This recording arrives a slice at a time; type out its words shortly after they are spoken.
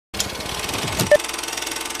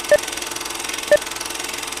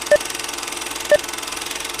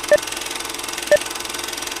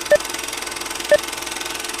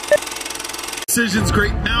Decisions,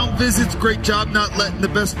 great mound visits, great job not letting the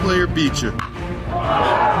best player beat you.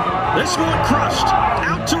 This one crushed,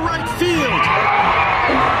 out to right field.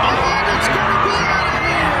 And it's going to be out of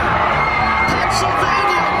here.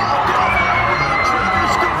 Pennsylvania walk-off home run.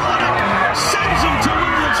 Travis Gavonic sends him to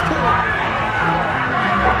Williamsport.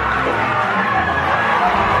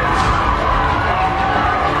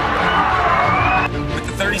 With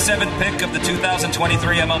the 37th pick of the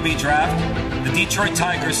 2023 MLB Draft, the Detroit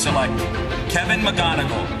Tigers select Kevin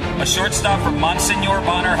McGonigal, a shortstop from Monsignor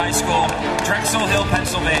Bonner High School, Drexel Hill,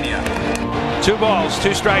 Pennsylvania. 2 balls,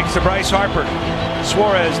 2 strikes to Bryce Harper.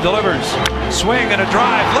 Suarez delivers. Swing and a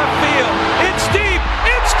drive. Left field. It's deep.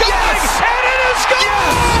 It's going. Yes! And it is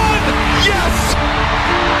gone! Yes!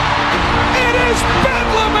 It is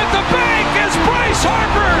bedlam at the bank as Bryce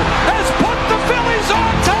Harper has put the Phillies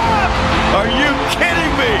on top. Are you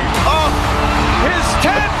kidding me? Oh! His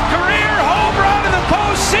 10th career home run in the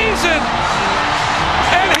postseason.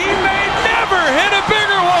 And he may never hit a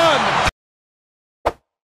bigger one.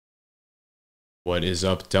 What is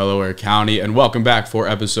up, Delaware County, and welcome back for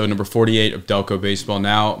episode number 48 of Delco Baseball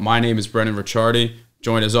Now. My name is Brendan Ricciardi,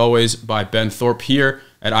 joined as always by Ben Thorpe here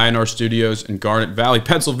at INR Studios in Garnet Valley,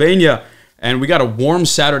 Pennsylvania. And we got a warm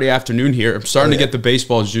Saturday afternoon here. I'm starting to get the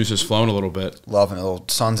baseball juices flowing a little bit. Loving it.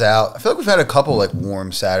 The sun's out. I feel like we've had a couple like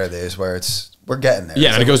warm Saturdays where we're getting there.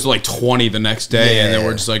 Yeah, and it goes to like 20 the next day, Yeah. and then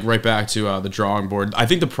we're just like right back to the drawing board. I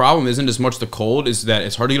think the problem isn't as much the cold, is that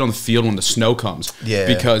it's hard to get on the field when the snow comes. Yeah.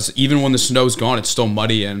 Because even when the snow's gone, it's still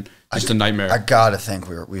muddy and just a nightmare. I gotta think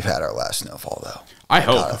we've had our last snowfall though. I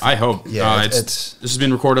hope. Yeah, this has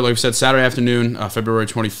been recorded, like we said, Saturday afternoon, February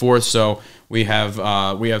 24th. So we have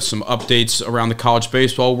some updates around the college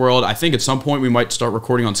baseball world. I think at some point we might start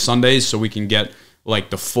recording on Sundays so we can get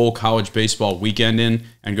like the full college baseball weekend in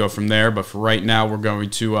and go from there. But for right now, we're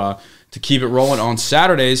going to keep it rolling on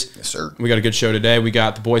Saturdays. Yes, sir. We got a good show today. We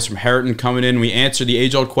got the boys from Harriton coming in. We answered the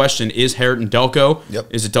age-old question: is Harriton Delco? Yep.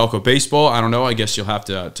 Is it Delco baseball? I don't know. I guess you'll have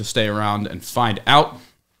to stay around and find out.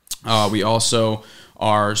 We also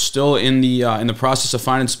are still in the process of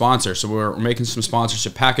finding sponsors. So we're making some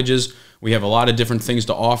sponsorship packages. We have a lot of different things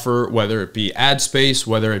to offer, whether it be ad space,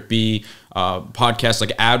 whether it be podcasts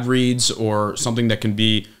like ad reads, or something that can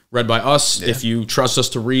be read by us if you trust us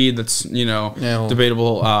to read. That's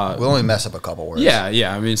debatable. We'll only mess up a couple words. Yeah.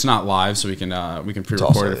 I mean, it's not live, so we can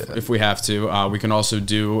pre-record it if we have to. We can also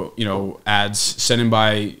do ads sent in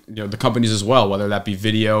by the companies as well, whether that be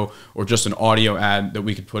video or just an audio ad that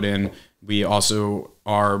we could put in. We also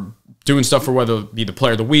are doing stuff for whether it be the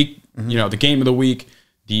player of the week, the game of the week,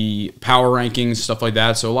 the power rankings, stuff like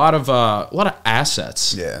that. So a lot of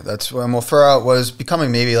assets. Yeah, that's when we'll throw out what is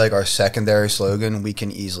becoming maybe like our secondary slogan: "We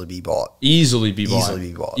can easily be bought." Easily be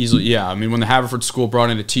bought. Yeah. I mean, when the Haverford School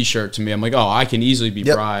brought in a T-shirt to me, I'm like, oh, I can easily be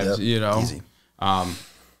bribed. Easy.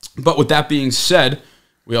 But with that being said,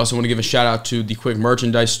 we also want to give a shout out to the Quick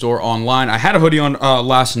Merchandise Store online. I had a hoodie on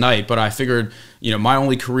last night, but I figured my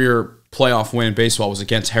only career playoff win in baseball was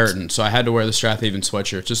against Harriton, so I had to wear the Strathaven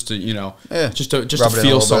sweatshirt just to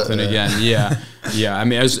feel something again. Yeah. I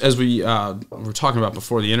mean, as we were talking about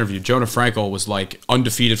before the interview, Jonah Frankel was like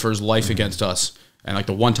undefeated for his life against us, and like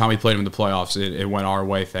the one time we played him in the playoffs, it went our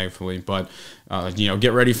way, thankfully. But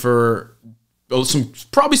get ready for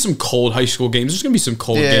probably some cold high school games. There's gonna be some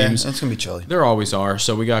cold games. It's gonna be chilly. There always are.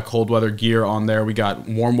 So we got cold weather gear on there. We got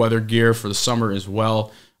warm weather gear for the summer as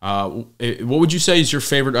well. What would you say is your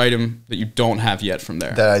favorite item that you don't have yet from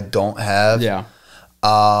there? That I don't have? Yeah.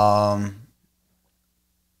 The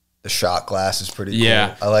shot glass is pretty cool.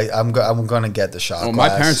 Yeah. I'm gonna get the shot glass. My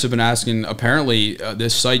parents have been asking. Apparently,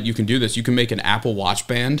 this site, you can do this. You can make an Apple Watch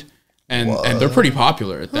band, and they're pretty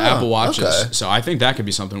popular, the Apple Watches. Okay. So I think that could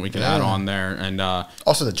be something we could add on there. And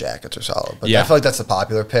also the jackets are solid. But I feel like that's the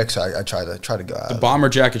popular pick, so I try to go out. The bomber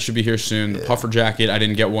jacket should be here soon. The puffer jacket, I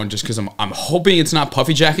didn't get one just because I'm hoping it's not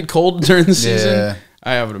puffy jacket cold during the season. Yeah.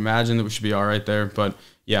 I would imagine that we should be all right there. But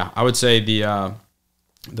yeah, I would say the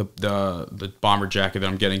bomber jacket that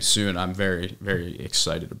I'm getting soon, I'm very, very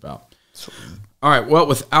excited about. Sweet. All right, well,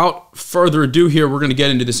 without further ado here, we're going to get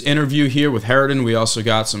into this interview here with Harriton. We also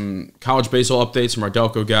got some college baseball updates from our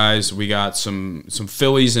Delco guys. We got some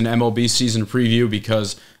Phillies and MLB season preview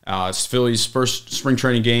because Phillies' first spring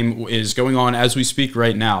training game is going on as we speak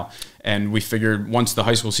right now. And we figured once the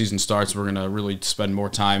high school season starts, we're going to really spend more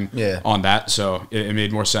time on that. So it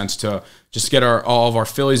made more sense to just get all of our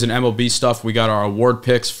Phillies and MLB stuff. We got our award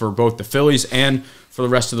picks for both the Phillies and for the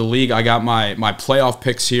rest of the league. I got my playoff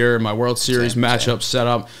picks here, my World Series matchup set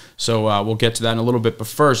up. So we'll get to that in a little bit. But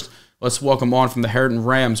first, let's welcome on from the Harriton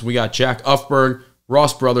Rams. We got Jack Ufberg,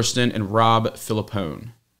 Ross Brotherston, and Rob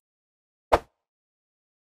Filippone.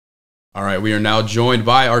 All right, we are now joined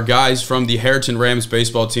by our guys from the Harriton Rams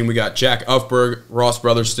baseball team. We got Jack Ufberg, Ross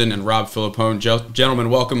Brotherston, and Rob Filippone. Gentlemen,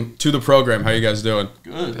 welcome to the program. How are you guys doing?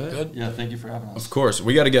 Good. Yeah, thank you for having us. Of course.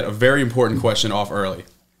 We got to get a very important question off early.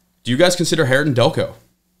 Do you guys consider Harriton Delco?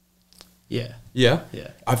 Yeah. Yeah?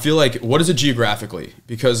 Yeah. I feel like, what is it geographically?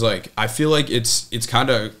 Because, like, I feel like it's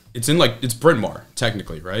Bryn Mawr,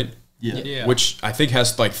 technically, right? Yeah. Which I think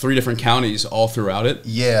has, like, 3 different counties all throughout it.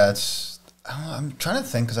 Yeah, I'm trying to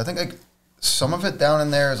think because I think like some of it down in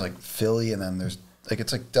there is like Philly, and then there's like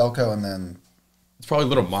it's like Delco, and then It's probably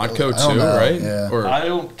Little Modco, I don't too, know, right? yeah. Or, I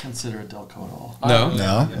don't consider it Delco at all. no?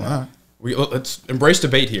 no. Let's embrace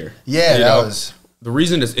debate here. Yeah, You that know? was. The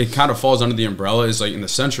reason it kind of falls under the umbrella is like in the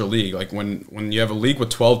Central League, like when you have a league with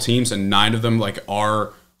 12 teams and 9 of them like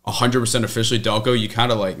are 100% officially Delco, you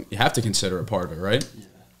kind of like you have to consider it part of it, right? Yeah.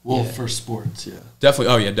 Well, for sports, yeah.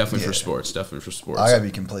 Definitely. Oh yeah, definitely for Yeah. sports. Definitely for sports. I gotta be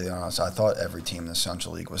completely honest. I thought every team in the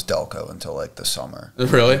Central League was Delco until like the summer.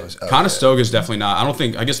 Really? It was- oh, Conestoga's definitely not. I don't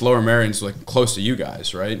think. I guess Lower Marion's like close to you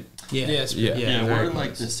guys, right? Yeah. Yeah. Yeah, very we're in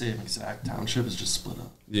like close. the same exact township. It's just split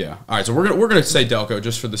up. Yeah. All right. So we're gonna say Delco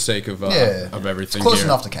just for the sake of Yeah, of everything. It's close here.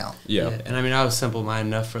 enough to count. Yeah. And I mean, I was simple-minded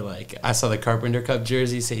enough for like, I saw the Carpenter Cup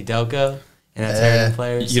jersey say Delco, and that's Yeah. Harriton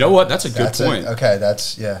players. You know what? That's a good That's point. Okay,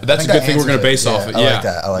 that's yeah. That's I a think good that thing we're answers going to it. base off it. I Yeah. like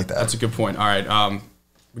that. I like that. That's a good point. All right.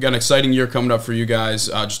 We got an exciting year coming up for you guys.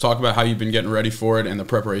 Just talk about how you've been getting ready for it and the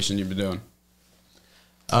preparation you've been doing.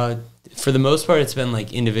 For the most part, it's been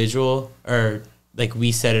like individual, or like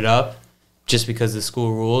we set it up just because the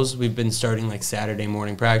school rules. We've been starting like Saturday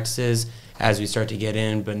morning practices as we start to get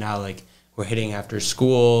in, but now like we're hitting after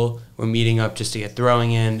school. We're meeting up just to get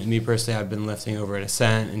throwing in. And me personally, I've been lifting over at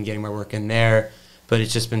Ascent and getting my work in there, but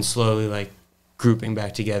it's just been slowly like grouping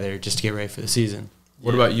back together just to get ready for the season.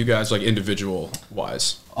 What about you guys, like individual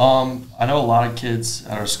wise? I know a lot of kids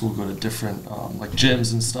at our school go to different like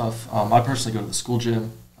gyms and stuff. I personally go to the school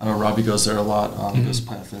gym. I know Robbie goes there a lot. He goes to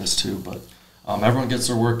Planet Fitness too, but everyone gets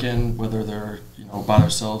their work in, whether they're by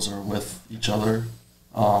themselves or with each other.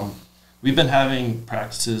 We've been having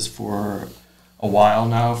practices for a while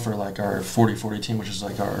now for like our 40-40 team, which is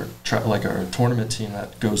like our tournament team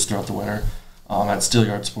that goes throughout the winter at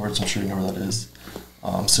Steelyard Sports. I'm sure you know where that is.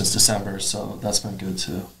 Since December, so that's been good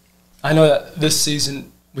too. I know that this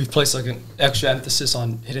season we've placed like an extra emphasis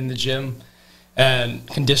on hitting the gym and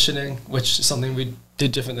conditioning, which is something we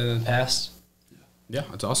did different than in the past. Yeah,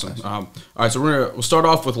 that's awesome. All right, so we'll start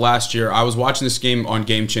off with last year. I was watching this game on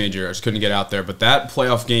Game Changer. I just couldn't get out there, but that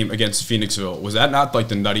playoff game against Phoenixville, was that not like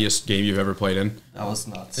the nuttiest game you've ever played in? That was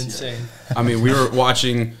nuts. Insane. I mean, we were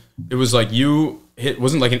watching. It was like you hit,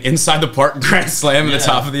 wasn't like an inside the park grand slam at the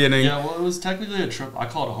top of the inning. Yeah, well, it was technically a trip. I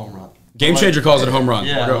call it a home run. Game Changer calls it a home run.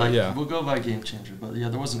 Yeah, we'll go by Game Changer. But yeah,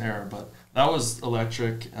 there was an error, but that was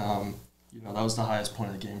electric. That was the highest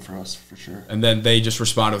point of the game for us, for sure. And then they just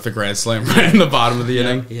responded with a grand slam right in the bottom of the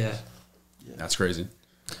inning. Yeah. That's crazy.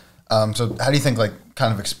 So how do you think like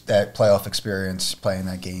kind of that playoff experience playing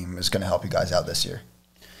that game is going to help you guys out this year?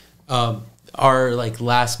 Our like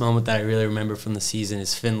last moment that I really remember from the season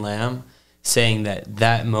is Finn Lamb saying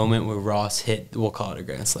that moment where Ross hit, we'll call it a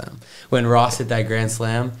grand slam. When Ross hit that grand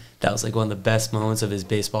slam, that was like one of the best moments of his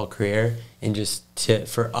baseball career. And just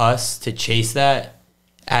for us to chase that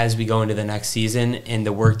as we go into the next season, and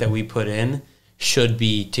the work that we put in should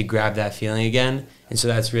be to grab that feeling again. And so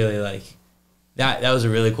that's really like, that was a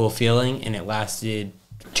really cool feeling, and it lasted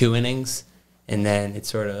 2 innings, and then it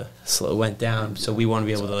sort of went down. So we want to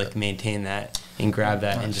be able to like maintain that and grab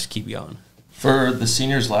that and just keep going. For the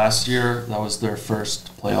seniors last year, that was their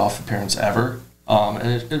first playoff appearance ever.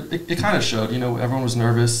 And it kind of showed, everyone was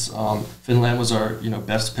nervous. Finn Lamb was our,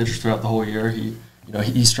 best pitcher throughout the whole year.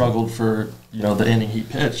 He struggled for, the inning he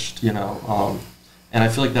pitched, and I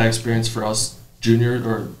feel like that experience for us we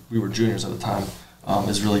were juniors at the time,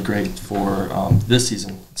 is really great for this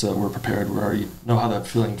season. So we're prepared. We already know how that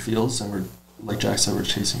feeling feels, and we're, like Jack said, we're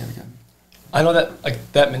chasing it again. I know that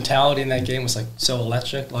like that mentality in that game was like so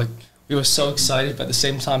electric. Like we were so excited, but at the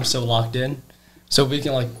same time so locked in. So if we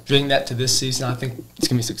can like bring that to this season, I think it's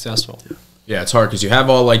gonna be successful. Yeah, it's hard because you have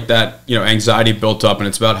all like that, anxiety built up, and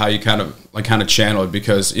it's about how you kind of channel it,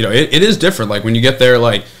 because it is different. Like when you get there,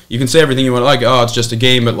 like you can say everything you want, like it's just a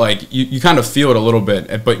game, but like you kind of feel it a little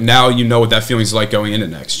bit. But now you know what that feeling's like going into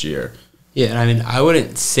next year. Yeah, and I mean, I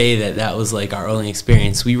wouldn't say that was like our only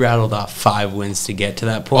experience. We rattled off 5 wins to get to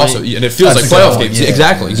that point. Also, and it feels That's like a playoff good games. point, yeah.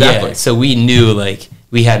 Exactly. Yeah, so we knew like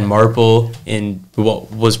we had Marple in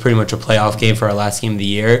what was pretty much a playoff game for our last game of the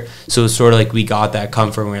year. So it was sort of like we got that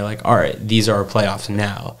comfort, and we were like, all right, these are our playoffs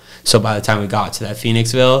now. So by the time we got to that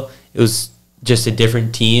Phoenixville, it was just a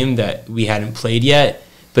different team that we hadn't played yet,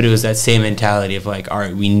 but it was that same mentality of like, all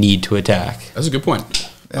right, we need to attack. That's a good point.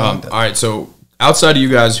 All right, so outside of you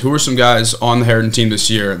guys, who are some guys on the Harriton team this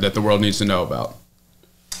year that the world needs to know about?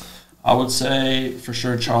 I would say for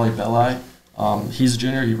sure Charlie Belli. He's a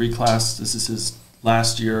junior. He reclassed. This is his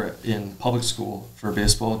last year in public school for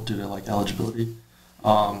baseball due to like eligibility.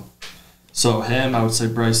 So him, I would say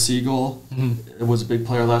Bryce Siegel. It was a big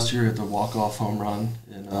player last year. He had the walk-off home run.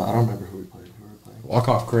 And I don't remember who we played.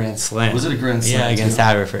 Walk-off grand slam. Was it a grand slam? Yeah, against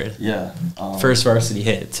Haverford. Yeah. First varsity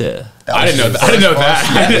hit, too. I didn't know that. I didn't know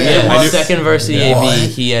that. Second varsity AB,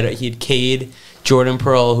 he had Cade, Jordan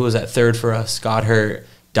Pearl, who was at third for us, got hurt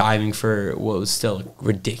diving for what was still a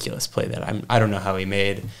ridiculous play that I don't know how he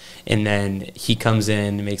made. And then he comes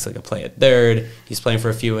in and makes like a play at third. He's playing for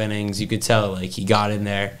a few innings. You could tell like he got in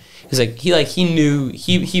there. He knew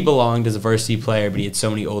he belonged as a varsity player, but he had so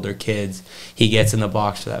many older kids. He gets in the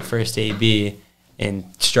box for that first AB and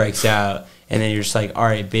strikes out. And then you're just like, all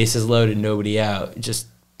right, bases loaded, nobody out. Just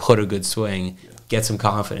put a good swing, get some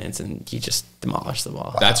confidence, and he just demolished the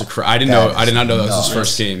ball. That's I did not know that was his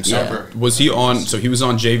first game. So was he on? So he was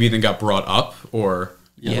on JV, then got brought up, or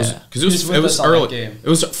because it was early. It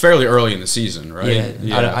was fairly early in the season, right?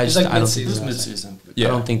 Yeah. I don't think it was mid-season. I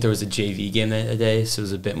don't think there was a JV game that day, so it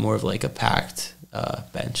was a bit more of like a packed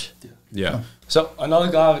bench. Yeah. So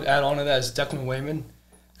another guy I would add on to that is Declan Wayman,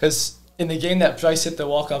 because in the game that Bryce hit the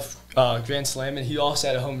walk-off grand slam, and he also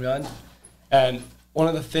had a home run, and one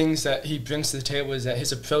of the things that he brings to the table is that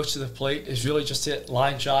his approach to the plate is really just to hit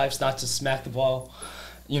line drives, not to smack the ball,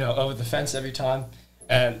 over the fence every time.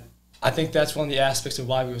 And I think that's one of the aspects of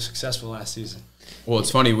why we were successful last season. Well, it's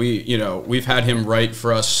funny. We've had him write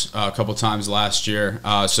for us a couple times last year.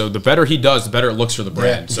 So the better he does, the better it looks for the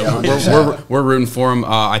brand. We're rooting for him.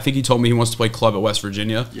 I think he told me he wants to play club at West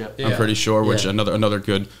Virginia. I'm pretty sure, which another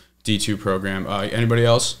good D2 program. Anybody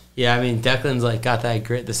else? Yeah, I mean, Declan's like got that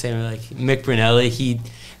grit the same way like Mick Brunelli.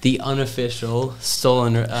 The unofficial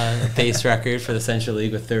stolen base record for the Central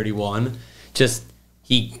League with 31. Just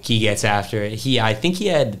he gets after it. I think he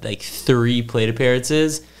had like 3 plate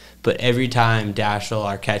appearances, but every time Dashel,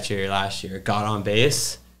 our catcher last year, got on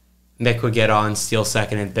base, Mick would get on, steal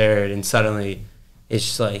second and third, and suddenly it's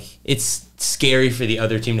just like it's scary for the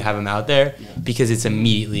other team to have him out there because it's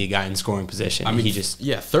immediately a guy in scoring position. I mean, he just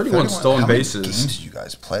 31 stolen bases. How many games did you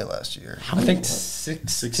guys play last year? I think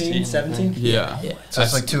 16, 17. Yeah. So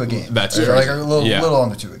it's like 2 a game. That's like a little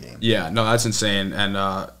under 2 a game. Yeah, no, that's insane. And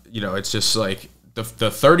it's just like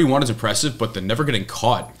the 31 is impressive, but the never getting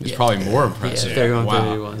caught is probably more impressive.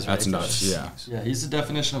 31 is that's nuts. Yeah, he's the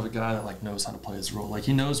definition of a guy that like knows how to play his role. Like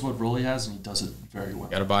he knows what role he has and he does it very well.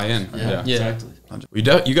 Got to buy in. Yeah. Exactly.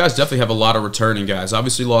 You guys definitely have a lot of returning guys.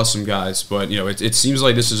 Obviously lost some guys, but it seems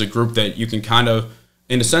like this is a group that you can kind of,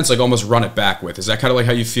 in a sense, like almost run it back with. Is that kind of like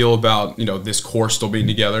how you feel about this core still being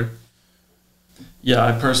together? Yeah,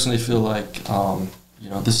 I personally feel like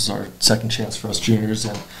this is our second chance for us juniors,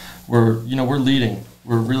 and we're leading.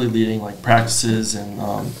 We're really leading like practices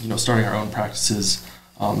and starting our own practices,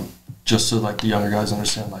 just so like the younger guys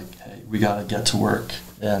understand like, hey, we got to get to work,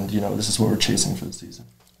 and this is what we're chasing for the season.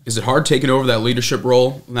 Is it hard taking over that leadership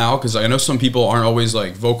role now? Because I know some people aren't always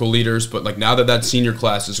like vocal leaders, but like now that senior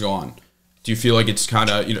class is gone, do you feel like it's kind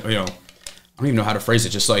of I don't even know how to phrase it.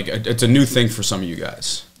 Just like it's a new thing for some of you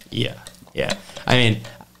guys. Yeah. I mean,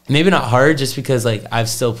 maybe not hard, just because like I've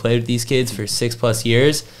still played with these kids for 6+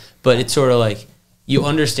 years, but it's sort of like you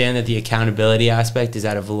understand that the accountability aspect is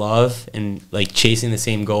out of love and like chasing the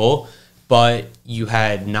same goal. But you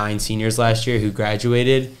had 9 seniors last year who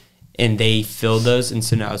graduated, and they filled those, and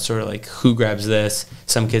so now it's sort of like who grabs this.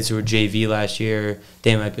 Some kids who were JV last year,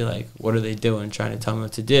 they might be like, what are they doing, trying to tell them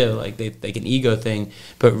what to do, like an ego thing.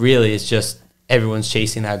 But really it's just everyone's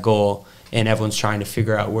chasing that goal and everyone's trying to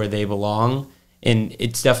figure out where they belong. And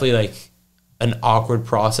it's definitely like an awkward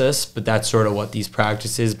process, but that's sort of what these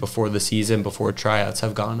practices before the season, before tryouts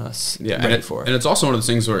have gotten us ready for. And it's also one of those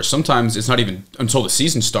things where sometimes it's not even until the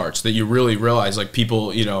season starts that you really realize, like,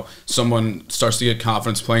 people, someone starts to get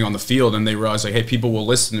confidence playing on the field and they realize, like, hey, people will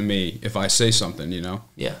listen to me if I say something,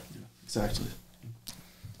 Yeah. Exactly.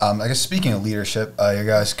 I guess speaking of leadership, your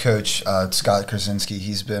guys' coach, Scott Krasinski,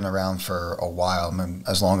 he's been around for a while,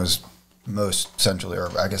 as long as most Central,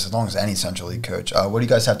 or I guess as long as any Central League coach. What do you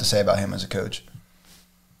guys have to say about him as a coach?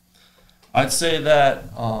 I'd say that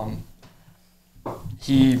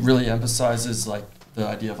he really emphasizes like the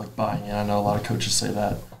idea of like buying in. I know a lot of coaches say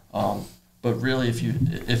that, but really, if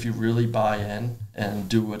you really buy in and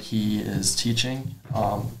do what he is teaching,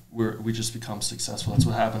 we just become successful. That's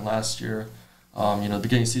what happened last year. The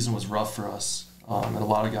beginning of the season was rough for us, and a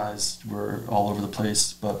lot of guys were all over the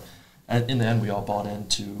place, but in the end, we all bought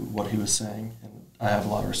into what he was saying, and I have a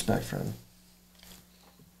lot of respect for him.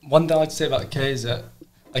 One thing I like to say about Kay is that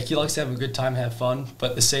he likes to have a good time, have fun,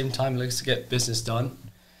 but at the same time he likes to get business done.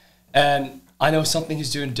 And I know something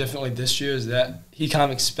he's doing differently this year is that he kind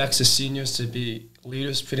of expects the seniors to be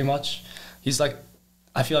leaders pretty much. He's like,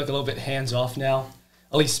 I feel like a little bit hands off now,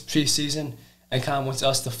 at least preseason, and kind of wants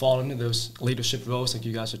us to fall into those leadership roles like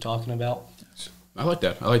you guys are talking about. I like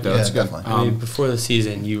that. Yeah, Yeah, that's good. definitely. I mean, before the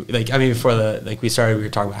season, before we started, we were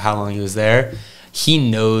talking about how long he was there. He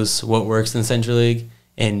knows what works in the Central League,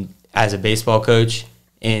 and as a baseball coach,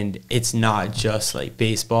 and it's not just like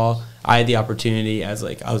baseball. I had the opportunity I was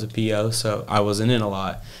a PO, so I wasn't in a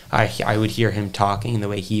lot. I would hear him talking and the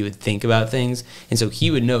way he would think about things, and so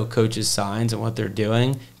he would know coaches' signs and what they're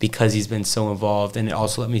doing because he's been so involved. And it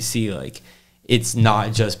also let me see like it's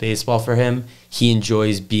not just baseball for him. He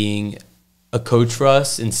enjoys being a coach for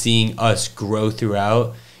us and seeing us grow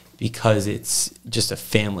throughout because it's just a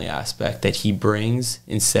family aspect that he brings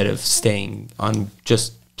instead of staying on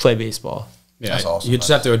just play baseball. Yeah, That's awesome. you just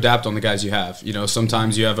have to adapt on the guys you have. You know,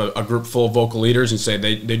 sometimes you have a group full of vocal leaders and say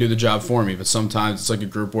they do the job for me, but sometimes it's like a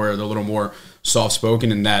group where they're a little more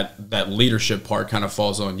soft-spoken and that leadership part kind of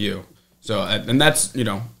falls on you. So, and that's, you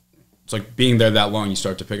know, it's like being there that long, you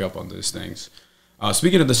start to pick up on those things.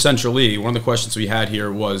 Speaking of the Central League, one of the questions we had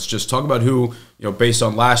here was just talk about who, you know, based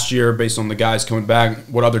on last year, based on the guys coming back,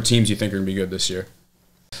 what other teams you think are going to be good this year?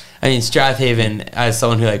 I mean, Strathaven, as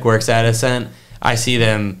someone who like works at Ascent, I see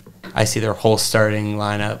their whole starting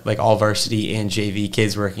lineup, like all varsity and JV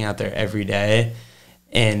kids working out there every day.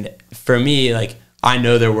 And for me, like I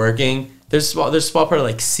know they're working. There's a small part of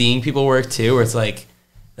like seeing people work too, where it's like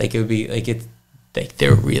it would be like it's like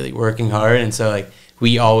they're really working hard, and so like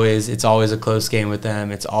it's always a close game with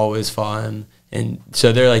them. It's always fun, and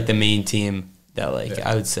so they're like the main team that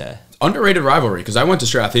I would say. Underrated rivalry because I went to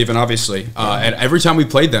Strathaven, obviously, and every time we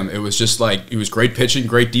played them, it was just like it was great pitching,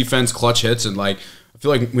 great defense, clutch hits, and like I feel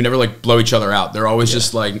like we never like blow each other out. They're always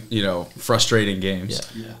just like, you know, frustrating games.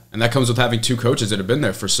 Yeah. And that comes with having two coaches that have been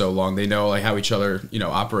there for so long. They know like how each other, you know,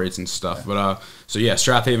 operates and stuff. But so yeah,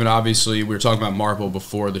 Strathaven, obviously, we were talking about Marple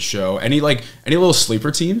before the show. Any little sleeper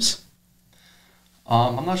teams?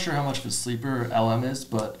 I'm not sure how much of a sleeper LM is,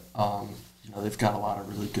 but you know, they've got a lot of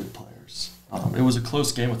really good players. It was a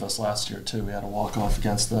close game with us last year too. We had a walk-off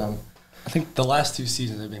against them. I think the last 2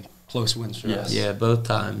 seasons have been close wins for us. Yeah, both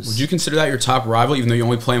times. Would you consider that your top rival, even though you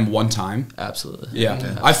only play them one time? Absolutely.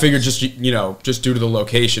 Yeah. I figured just due to the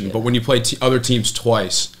location. But when you play other teams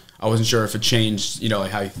twice, I wasn't sure if it changed, you know,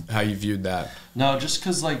 like how you viewed that. No, just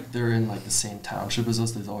because like they're in like the same township as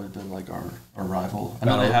us, they've always been like our rival. I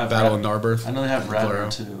know they have Battle of Narberth. I know they have Radnor Colorado.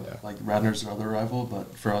 too. Yeah. Like Radnor's their other rival,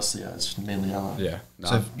 but for us, yeah, it's mainly LM. Yeah. No.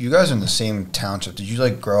 So if you guys are in the same township, did you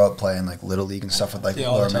like grow up playing like Little League and stuff with like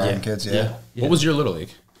all Lower the time. Marion kids? Yeah. What was your Little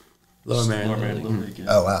League? Lower Marion Little League. Yeah.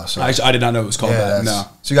 Oh wow. So I did not know it was called that. No.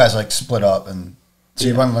 So you guys like split up and so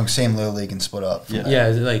you run like same Little League and split up. Yeah. Yeah,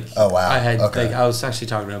 like Oh, wow. I had Okay. I was actually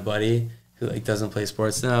talking to a buddy who like doesn't play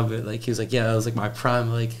sports now, but like he was like, yeah, that was like my prime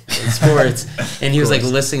like sports, and he was like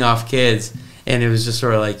listing off kids, and it was just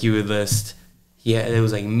sort of like you would list. Yeah, it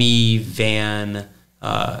was like me, Van,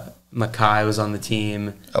 Mackay was on the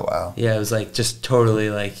team. Oh wow. Yeah, it was like just totally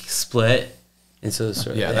like split. And so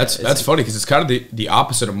sort of, Yeah, that's like, funny because it's kind of the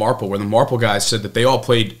opposite of Marple, where the Marple guys said that they all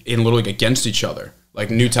played in Little League against each other. Like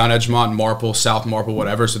Newtown, Edgemont, Marple, South Marple,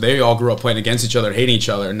 whatever. So they all grew up playing against each other, hating each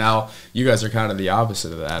other. And now you guys are kind of the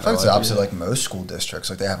opposite of that. I think it's the opposite of like most school districts.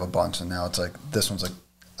 Like they have a bunch, and now it's like this one's like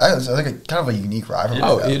I think a kind of a unique rivalry.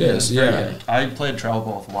 Oh, it is. Very Yeah. unique. I played travel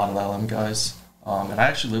ball with a lot of LM guys, and I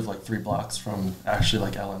actually live like 3 blocks from actually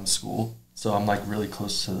like LM school, so I'm like really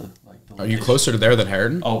close to like the. Are you location. closer to there than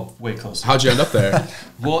Harriton? Oh, way closer. How'd you end up there?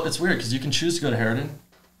 Well, it's weird because you can choose to go to Harriton.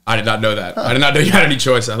 I did not know that. I did not know you had any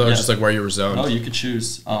choice. I thought it was Yeah. just like where you were zoned. No, you could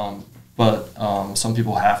choose, but some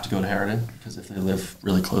people have to go to Harriton because if they live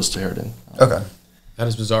really close to Harriton. Okay. That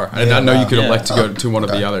is bizarre. I did not know you could Yeah. elect to go to one or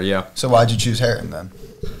Okay. the other. Yeah. So why'd you choose Harriton then?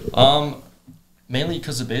 Mainly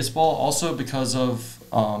because of baseball, also because of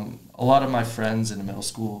a lot of my friends in middle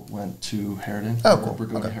school went to Harriton. Oh, cool. We're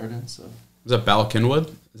going to Okay. Harriton, so Is that Ballackinwood?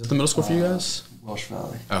 Is that the middle school for you guys? Welsh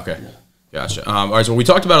Valley. Okay. Yeah. Gotcha. All right, so we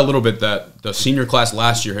talked about a little bit that the senior class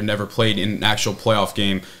last year had never played in an actual playoff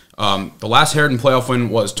game. The last Harriton playoff win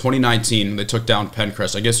was 2019. They took down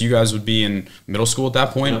Pencrest. I guess you guys would be in middle school at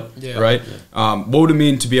that point, Yeah. right? What would it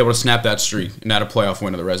mean to be able to snap that streak and add a playoff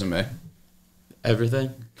win to the resume? everything.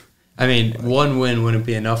 I mean, one win wouldn't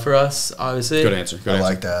be enough for us, obviously. Good answer. Good I answer.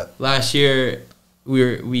 like that. Last year,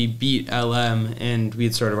 we beat LM, and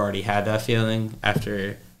we'd sort of already had that feeling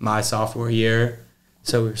after my sophomore year.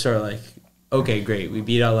 So we were sort of like, okay, great, we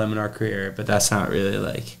beat LM in our career, but that's not really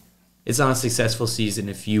like it's not a successful season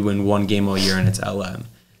if you win one game all year and it's LM.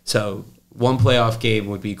 So one playoff game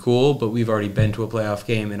would be cool, but we've already been to a playoff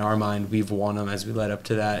game. In our mind, we've won them as we led up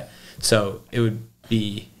to that. So it would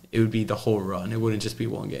be the whole run. It wouldn't just be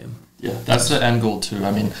one game. Yeah, that's the end goal too.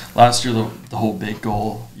 I mean, last year the whole big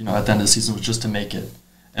goal, at the end of the season was just to make it,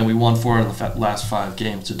 and we won 4 out of the last 5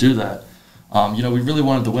 games to do that. We really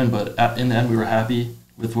wanted to win, but in the end we were happy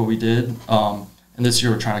with what we did. And this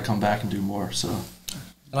year we're trying to come back and do more. So,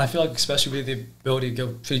 and I feel like especially with the ability to go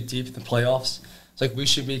pretty deep in the playoffs, it's like we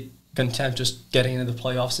should be content just getting into the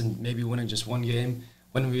playoffs and maybe winning just one game.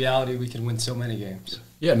 When in reality we can win so many games.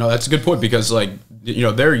 Yeah, no, that's a good point because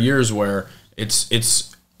there are years where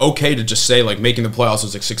it's okay to just say making the playoffs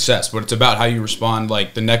is a success, but it's about how you respond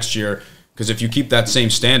the next year, because if you keep that same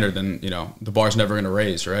standard, then the bar's never going to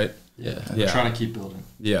raise, right? Yeah. We're trying to keep building.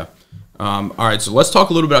 Yeah. All right, so let's talk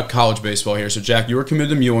a little bit about college baseball here. So Jack, you were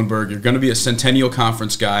committed to Ufberg. You're going to be a Centennial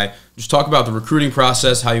Conference guy. Just talk about the recruiting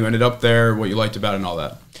process, how you ended up there, what you liked about it, and all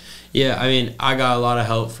that. Yeah, I mean, I got a lot of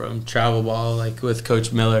help from travel ball, with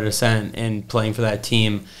Coach Miller and playing for that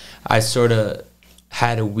team. I sort of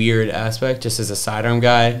had a weird aspect just as a sidearm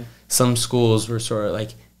guy. Some schools were sort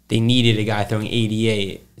of they needed a guy throwing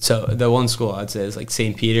 88. So the one school I'd say is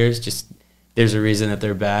St. Peter's. Just there's a reason that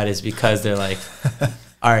they're bad is because they're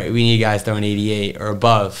all right, we need guys throwing 88 or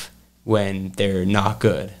above when they're not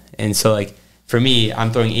good. And so for me,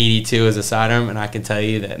 I'm throwing 82 as a sidearm, and I can tell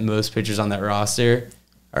you that most pitchers on that roster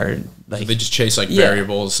are so they just chase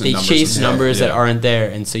variables and numbers. They chase numbers that aren't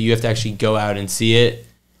there, and so you have to actually go out and see it.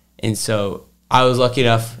 And so I was lucky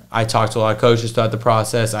enough. I talked to a lot of coaches throughout the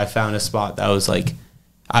process. I found a spot that was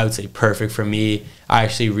I would say perfect for me. I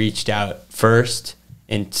actually reached out first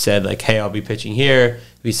and said hey, I'll be pitching here.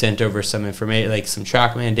 We sent over some information, some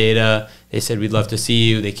TrackMan data. They said we'd love to see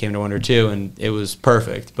you. They came to 1 or 2, and it was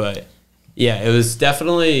perfect. But yeah, it was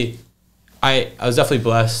definitely I was definitely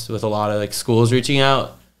blessed with a lot of schools reaching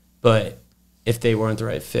out. But if they weren't the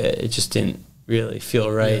right fit, it just didn't really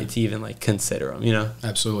feel right to even consider them,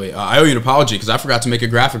 Absolutely. I owe you an apology because I forgot to make a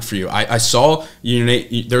graphic for you. I saw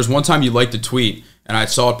there was one time you liked a tweet, and I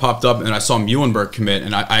saw it popped up, and I saw Ufberg commit,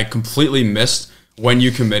 and I completely missed when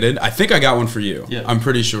you committed. I think I got one for you. Yeah. I'm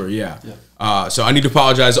pretty sure, yeah. So I need to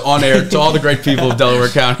apologize on air to all the great people of Delaware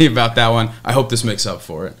County about that one. I hope this makes up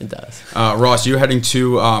for it. It does. Ross, you're heading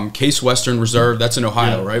to Case Western Reserve. That's in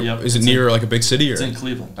Ohio, right? Yep. Is it near a big city? Or? It's in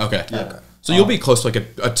Cleveland. Okay. Yeah. Okay. So you'll be close to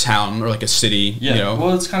a town or a city. Yeah.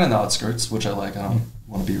 Well, it's kind of the outskirts, which I like. I don't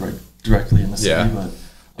want to be directly in the city, but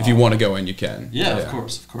if you want to go in, you can. Yeah, of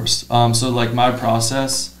course. So my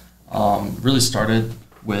process really started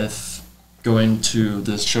with going to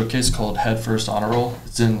this showcase called Head First Honor Roll.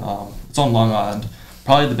 It's on Long Island.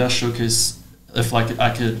 Probably the best showcase. If I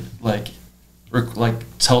could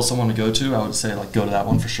tell someone to go to, I would say go to that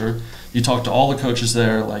one for sure. You talk to all the coaches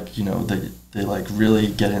there. They really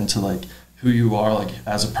get into who you are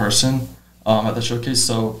as a person at the showcase.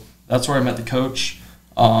 So that's where I met the coach,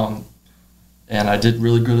 and I did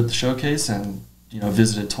really good at the showcase, and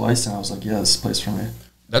visited twice, and I was yeah, this is the place for me.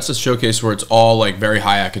 That's a showcase where it's all very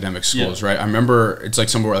high academic schools, right? I remember it's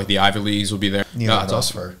somewhere the Ivy Leagues will be there. Neither of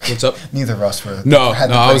us were. What's up? Neither of us were. No,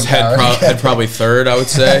 I was head probably third, I would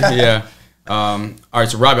say. Yeah. All right,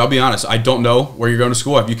 so Robbie, I'll be honest. I don't know where you're going to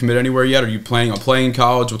school. Have you committed anywhere yet? Are you planning on playing in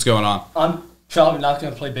college? What's going on? I'm probably not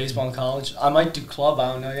going to play baseball in college. I might do club.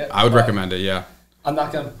 I don't know yet. I would recommend it, yeah. I'm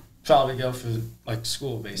not going to probably go for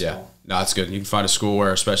school baseball. Yeah, no, that's good. You can find a school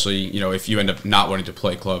where, especially if you end up not wanting to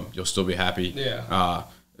play club, you'll still be happy. Yeah.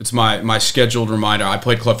 It's my scheduled reminder. I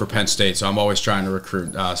played club for Penn State, so I'm always trying to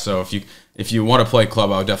recruit. So if you want to play club,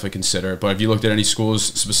 I would definitely consider it. But have you looked at any schools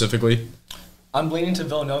specifically? I'm leaning to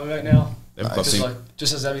Villanova right now. They have a club team.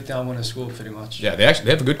 Just as everything I want in school, pretty much. Yeah, they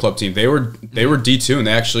have a good club team. They were D2,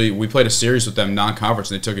 and we played a series with them non-conference,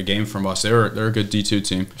 and they took a game from us. They're a good D2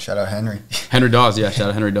 team. Shout out Henry. Henry Dawes, yeah. Shout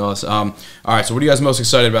out Henry Dawes. All right, so what are you guys most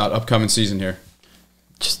excited about upcoming season here?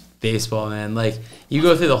 Just baseball, man. You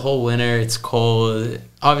go through the whole winter. It's cold.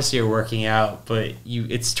 Obviously, you're working out, but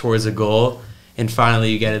it's towards a goal. And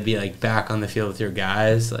finally, you got to be back on the field with your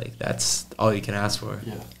guys. That's all you can ask for.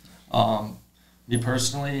 Yeah. Me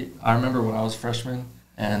personally, I remember when I was a freshman,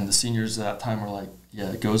 and the seniors at that time were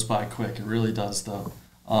yeah, it goes by quick. It really does, though.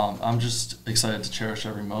 I'm just excited to cherish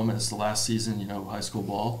every moment. It's the last season, high school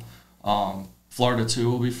ball. Florida, too,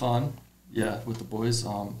 will be fun, with the boys.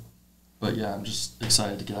 But, yeah, I'm just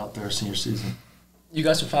excited to get out there senior season. You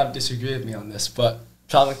guys will probably disagree with me on this, but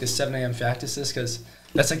probably the 7 a.m. practices, because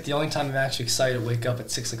that's the only time I'm actually excited to wake up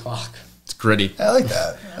at 6 o'clock. It's gritty. I like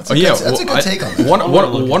that. That's a good take on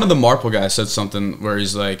that. One of the Marple guys said something where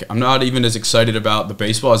he's like, I'm not even as excited about the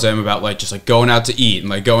baseball as I am about like just like going out to eat and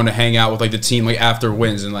like going to hang out with like the team like after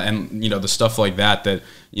wins and you know the stuff like that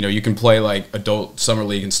you know you can play like adult summer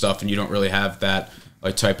league and stuff and you don't really have that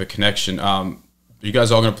like type of connection. Are you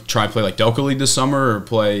guys all gonna try and play like Delco League this summer or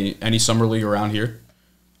play any summer league around here?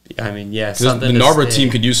 I mean, yeah. The Narberth team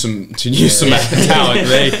could use some talent.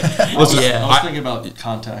 I was thinking about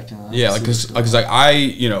contacting them. Yeah, because like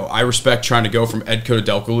I respect trying to go from Edco to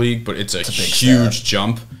Delco League, but it's a huge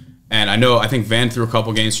jump. And I think Van threw a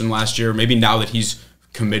couple games from last year. Maybe now that he's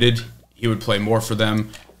committed, he would play more for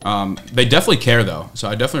them. They definitely care though, so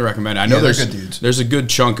I definitely recommend it. I know there's a good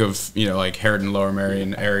chunk of like Harriton, Lower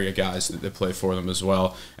Merion area guys that play for them as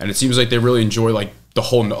well, and it seems like they really enjoy like the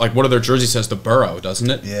whole like one of their jerseys says the borough, doesn't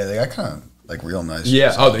it? Yeah, they got kind of like real nice.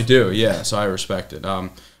 Yeah, stuff. Oh they do. Yeah, so I respect it. All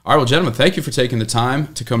right, well, gentlemen, thank you for taking the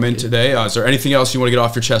time to come in today. Is there anything else you want to get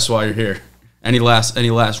off your chest while you're here? Any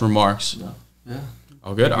last remarks? No. Yeah.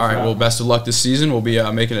 Oh, good. All right. Well, best of luck this season. We'll be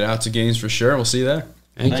making it out to games for sure. We'll see you there.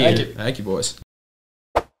 Thank you, boys.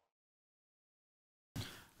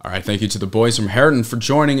 All right, thank you to the boys from Harriton for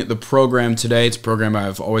joining the program today. It's a program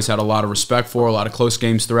I've always had a lot of respect for, a lot of close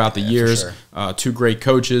games throughout the years. Sure. Two great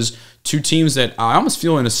coaches, two teams that I almost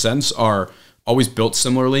feel in a sense are always built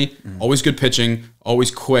similarly, always good pitching, always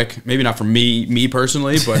quick. Maybe not for me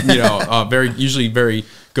personally, but usually very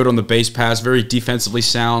good on the base pass, very defensively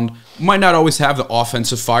sound. Might not always have the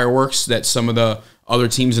offensive fireworks that some of the other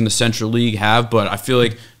teams in the Central League have, but I feel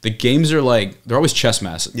like the games are they're always chess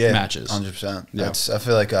matches. 100%. Yeah. I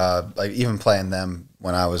feel like even playing them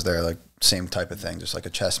when I was there, like same type of thing, just like a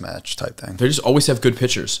chess match type thing. They just always have good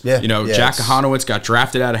pitchers. Yeah. Jack Kahanowitz got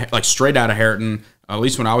drafted straight out of Harriton. At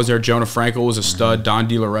least when I was there, Jonah Frankel was a stud. Don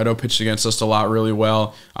DiLoretto pitched against us a lot really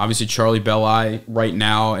well. Obviously, Charlie Belli right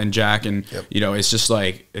now and Jack. And, it's just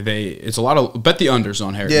like it's a lot of bet the unders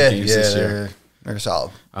on Harriton teams this year. They're solid.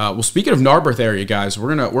 Well, speaking of Narberth area, guys,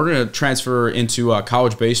 we're gonna transfer into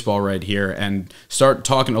college baseball right here and start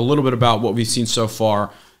talking a little bit about what we've seen so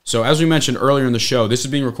far. So as we mentioned earlier in the show, this is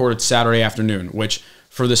being recorded Saturday afternoon, which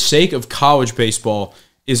for the sake of college baseball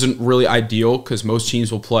isn't really ideal because most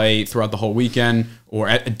teams will play throughout the whole weekend or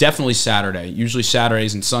definitely Saturday. Usually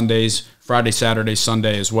Saturdays and Sundays, Friday, Saturday,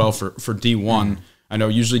 Sunday as well for D1. I know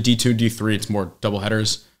usually D2, D3, it's more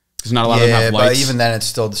doubleheaders. Because not a lot of them have lights. But even then, it's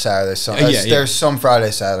still the Saturday, Sunday. There's some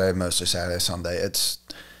Friday, Saturday, mostly Saturday, Sunday. It's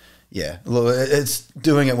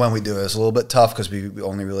doing it when we do it. It's a little bit tough because we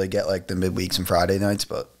only really get like the midweeks and Friday nights,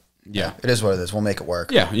 but it is what it is. We'll make it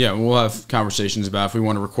work. Yeah. We'll have conversations about if we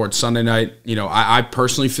want to record Sunday night. I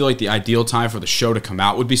personally feel like the ideal time for the show to come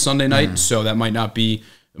out would be Sunday night, so that might not be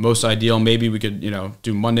the most ideal. Maybe we could,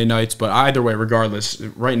 do Monday nights, but either way, regardless,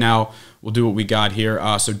 right now we'll do what we got here.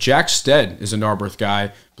 So Jack Stead is a Narberth guy.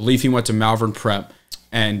 I believe he went to Malvern Prep,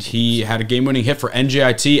 and he had a game-winning hit for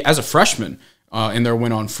NJIT as a freshman in their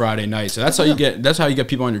win on Friday night. So that's how you get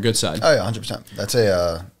people on your good side. Oh yeah, 100%. That's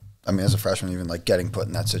as a freshman, even like getting put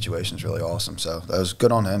in that situation is really awesome. So that was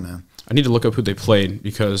good on him, man. I need to look up who they played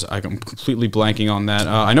because I'm completely blanking on that.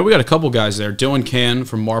 I know we got a couple guys there. Dylan Can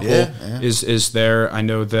from Marple is there. I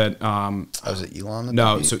know that. Was it Elon?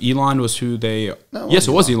 No, so Elon was who they. No, yes,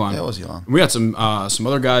 it was Elon. Yeah, it was Elon. We got some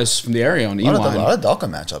other guys from the area on Elon. A lot of Delco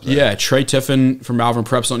matchups there. Yeah, Trey Tiffin from Malvern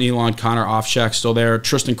Prep's on Elon. Connor Offshack still there.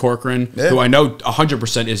 Tristan Corcoran, who I know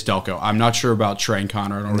 100% is Delco. I'm not sure about Trey and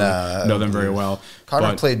Connor. I don't really know them very well.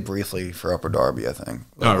 Connor played briefly for Upper Darby, I think.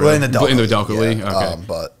 Oh, really? In the Delco League?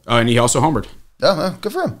 Okay. And he also homered. Yeah,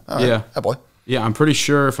 good for him. Yeah. That boy. Yeah, I'm pretty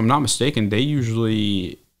sure, if I'm not mistaken, they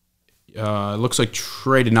usually looks like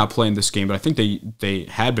Trey did not play in this game, but I think they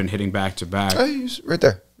had been hitting back-to-back. Oh, he's right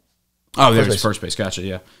there. Oh, there's first base. Gotcha,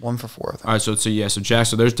 yeah. 1 for 4, I think. All right, so Jack.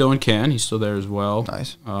 So there's Dylan Can. He's still there as well.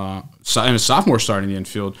 Nice. And a sophomore starting the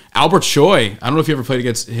infield. Albert Choi. I don't know if you ever played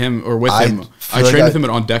against him or with him. I trained with him at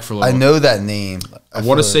On Deck for a little. I know that name. I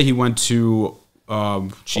want to say he went to, I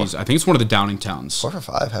think it's one of the Downing towns. 4 for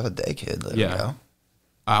 5. Have a day, kid. There we go.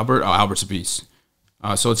 Albert's a beast.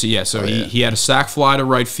 So let's see. Yeah, so he had a sac fly to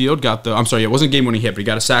right field. It wasn't game winning hit, but he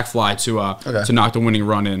got a sac fly to knock the winning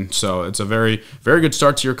run in. So it's a very, very good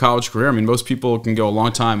start to your college career. I mean, most people can go a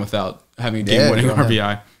long time without having a game winning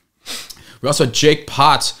RBI. We also had Jake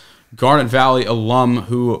Potts, Garnet Valley alum,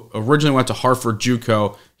 who originally went to Hartford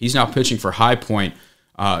JUCO. He's now pitching for High Point.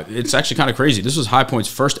 It's actually kind of crazy. This was High Point's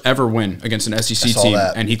first ever win against an SEC team,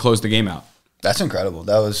 and he closed the game out. That's incredible.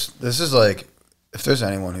 This is like, if there's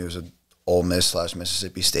anyone who's a Ole Miss /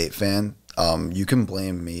 Mississippi State fan, you can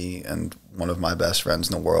blame me and one of my best friends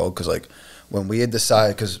in the world because like when we had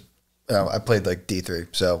decided, because I played like D3,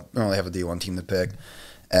 so we only have a D1 team to pick,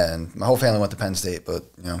 and my whole family went to Penn State,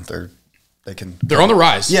 but they're on the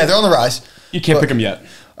rise. Yeah, they're on the rise. You can't pick them yet.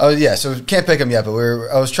 Oh yeah, so can't pick them yet. But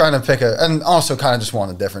I was trying to pick and also kind of just want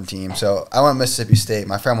a different team. So I went Mississippi State.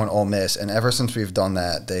 My friend went Ole Miss, and ever since we've done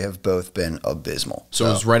that, they have both been abysmal. So it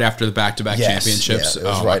was right after the back-to-back championships. Yeah, it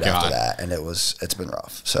was right after that, and it's been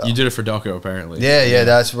rough. So you did it for Delco, apparently. Yeah.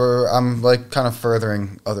 That's where I'm like kind of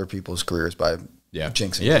furthering other people's careers by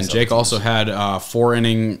jinxing. Yeah, and Jake also had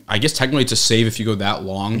 4-inning. I guess technically it's a save if you go that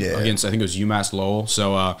long against. I think it was UMass Lowell.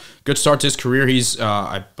 So good start to his career. He's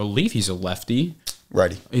I believe he's a lefty.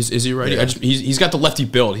 Righty. Is he righty? Yeah. He's got the lefty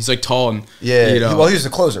build. He's like tall and well, he was the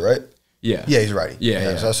closer, right? Yeah. Yeah, he's a righty.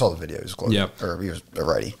 Yeah. So I saw the video. He was a closer. Yeah. Or he was a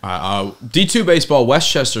righty. D2 baseball.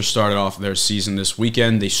 Westchester started off their season this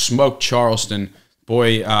weekend. They smoked Charleston.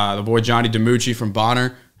 The boy Johnny DiMucci from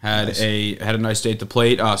Bonner had a nice day at the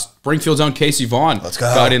plate. Springfield's own Casey Vaughn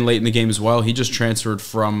got in late in the game as well. He just transferred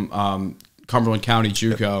from Cumberland County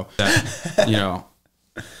JUCO.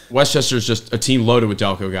 Westchester's just a team loaded with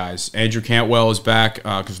Delco guys. Andrew Cantwell is back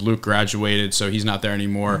because Luke graduated, so he's not there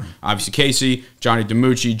anymore. Obviously, Casey, Johnny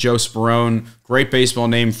DiMucci, Joe Sperone. Great baseball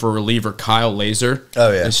name for reliever Kyle Laser.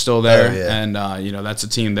 Is still there. And, that's a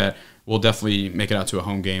team that will definitely make it out to a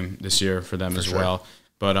home game this year for them as well.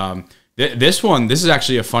 But this is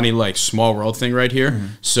actually a funny, like, small world thing right here.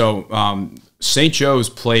 So St. Joe's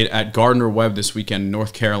played at Gardner-Webb this weekend in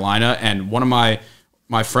North Carolina, and one of my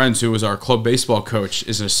friends who was our club baseball coach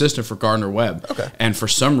is an assistant for Gardner-Webb. Okay. And for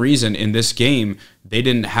some reason in this game, they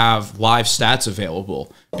didn't have live stats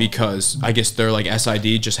available because I guess their like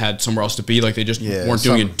SID just had somewhere else to be. Like they just weren't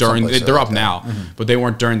doing it during. They're up now, but they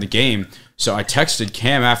weren't during the game. So I texted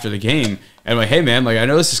Cam after the game and I'm like, hey man, like I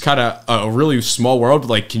know this is kind of a really small world, but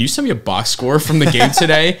like, can you send me a box score from the game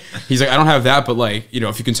today? He's like, I don't have that, but like,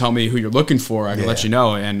 if you can tell me who you're looking for, I can let you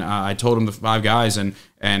know. And I told him the 5 guys,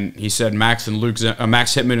 and he said Max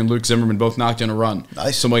Hitman and Luke Zimmerman both knocked in a run.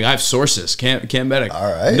 Nice. So I'm like, I have sources. Cam Medic.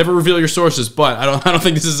 All right. Never reveal your sources, but I don't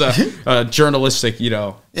think this is a journalistic,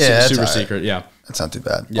 super secret. Yeah. That's not too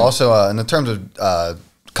bad. Yeah. Also, in the terms of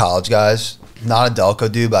college guys, not a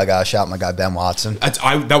Delco dude, but I gotta shout my guy Ben Watson.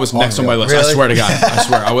 That was next on my list. Really? I swear to God. I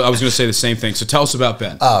swear. I was going to say the same thing. So tell us about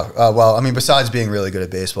Ben. Well, I mean, besides being really good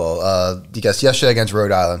at baseball, I guess yesterday against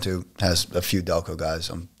Rhode Island, who has a few Delco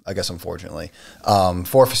guys, I guess unfortunately. 4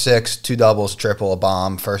 for 6, 2 doubles, triple, a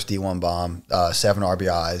bomb, first D1 bomb, 7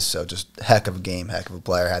 RBIs. So just heck of a game, heck of a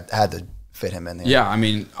player. Had to fit him in there. Yeah, I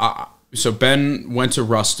mean, so Ben went to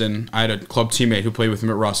Ruston. I had a club teammate who played with him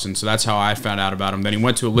at Ruston, so that's how I found out about him. Then he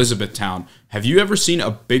went to Elizabethtown. Have you ever seen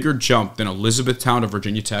a bigger jump than Elizabethtown to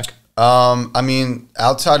Virginia Tech? I mean,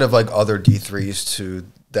 outside of like other D3s to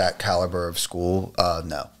that caliber of school,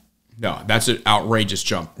 no. No, that's an outrageous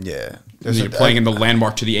jump. Yeah. You're playing in the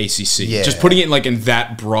landmark to the ACC. Yeah. Just putting it like in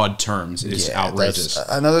that broad terms is outrageous.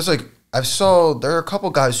 I know there's like, there are a couple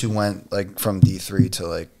guys who went like from D3 to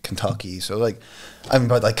like Kentucky. So like, I mean,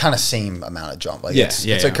 but like kind of same amount of jump. Like it's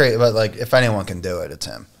a great, but like if anyone can do it, it's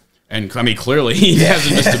him. And I mean, clearly he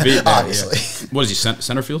hasn't missed a beat. Obviously. What is he,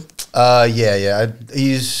 center field? Yeah.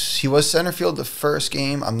 He was center field the first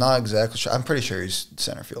game. I'm not exactly sure. I'm pretty sure he's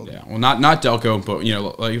center field. Yeah. Well, not Delco,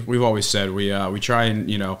 but like we've always said, we try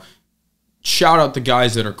and shout out the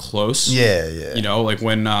guys that are close. Yeah. Like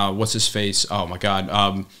when what's his face? Oh my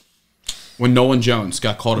God. When Nolan Jones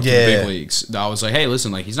got called up to the big leagues, I was like, hey,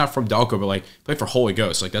 listen, like he's not from Delco, but like played for Holy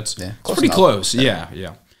Ghost. Like that's pretty close.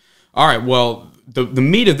 Yeah. All right. Well, the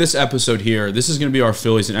meat of this episode here, this is going to be our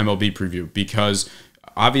Phillies and MLB preview because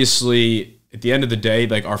obviously at the end of the day,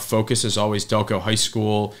 like our focus is always Delco High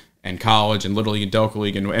School and college and Little League and Delco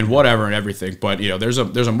League and whatever and everything. But there's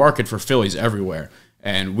a market for Phillies everywhere,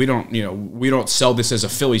 and we don't sell this as a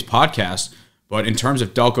Phillies podcast. But in terms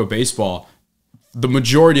of Delco baseball, the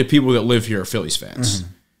majority of people that live here are Phillies fans,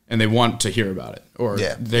 and they want to hear about it, or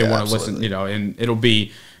they want to listen. And it'll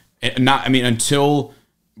be not. I mean, until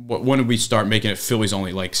when did we start making it Phillies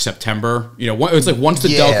only? Like September. It's like once the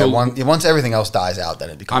Delco, once everything else dies out, then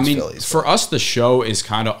it becomes Phillies. For us, the show is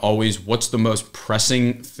kind of always what's the most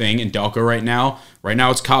pressing thing in Delco right now. Right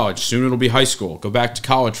now, it's college. Soon it'll be high school. Go back to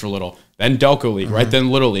college for a little. Then Delco League, right?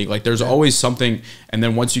 Then Little League. Like there's always something. And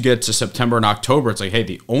then once you get to September and October, it's like, hey,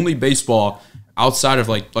 the only baseball outside of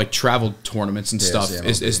like travel tournaments and stuff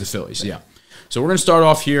is the Phillies. Yeah. So we're going to start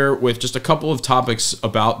off here with just a couple of topics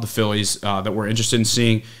about the Phillies that we're interested in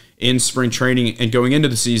seeing in spring training and going into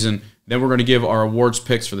the season. Then we're going to give our awards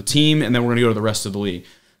picks for the team, and then we're going to go to the rest of the league.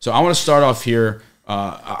 So I want to start off here.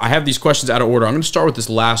 I have these questions out of order. I'm going to start with this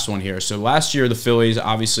last one here. So last year, the Phillies,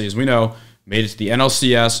 obviously, as we know, made it to the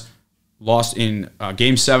NLCS, lost in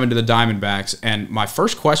Game 7 to the Diamondbacks. And my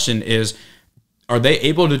first question is, are they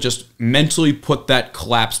able to just mentally put that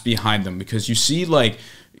collapse behind them? Because you see, like,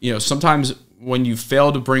 sometimes when you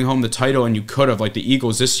fail to bring home the title and you could have, like the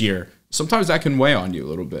Eagles this year, sometimes that can weigh on you a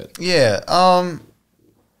little bit. Yeah. I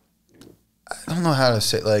don't know how to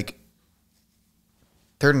say, like,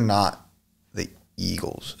 they're not the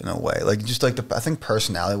Eagles in a way. Like, just like I think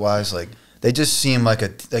personality-wise, like, they just seem like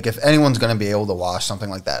if anyone's going to be able to wash something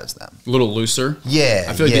like that, it's them. A little looser. Yeah,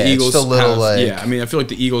 I feel like the Eagles it's a little I mean, I feel like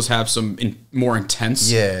the Eagles have some more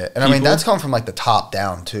intense. Yeah, and I mean that's come from like the top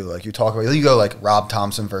down too. Like you go like Rob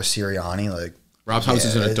Thompson versus Sirianni. Like Rob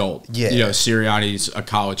Thompson's an adult. Yeah, Sirianni's a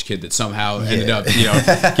college kid that somehow ended up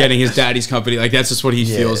getting his daddy's company. Like that's just what he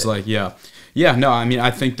feels like. Yeah. No, I mean I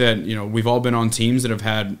think that we've all been on teams that have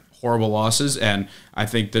had horrible losses, and I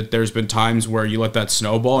think that there's been times where you let that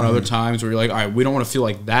snowball and other times where you're like, all right, we don't want to feel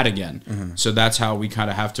like that again. So that's how we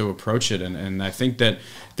kind of have to approach it, and I think that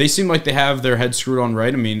they seem like they have their head screwed on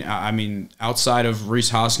right. I mean outside of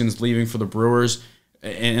Reese Hoskins leaving for the Brewers,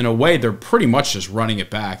 in a way they're pretty much just running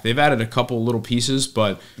it back. They've added a couple little pieces,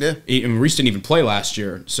 but Reese didn't even play last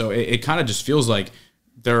year, so it kind of just feels like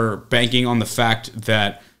they're banking on the fact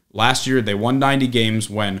that last year, they won 90 games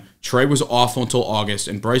when Trey was awful until August,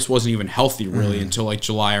 and Bryce wasn't even healthy, really, until like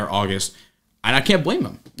July or August. And I can't blame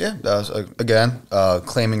them. Yeah, that was, again,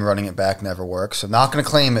 claiming running it back never works. So not going to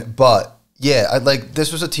claim it, but yeah,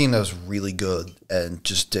 this was a team that was really good and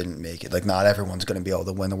just didn't make it. Like, not everyone's going to be able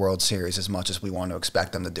to win the World Series as much as we want to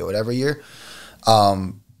expect them to do it every year.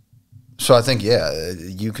 So I think,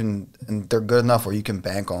 you can, and they're good enough where you can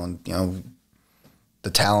bank on, the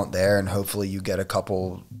talent there, and hopefully you get a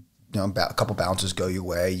couple bounces go your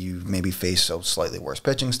way. You maybe face a slightly worse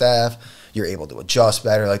pitching staff. You're able to adjust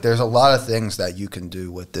better. Like, there's a lot of things that you can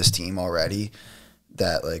do with this team already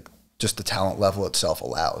that, like, just the talent level itself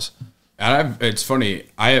allows. And it's funny,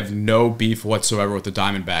 I have no beef whatsoever with the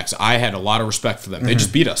Diamondbacks. I had a lot of respect for them. They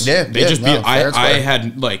just beat us. They just beat us. I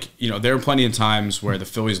had, like, there were plenty of times where the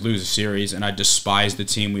Phillies lose a series, and I despise the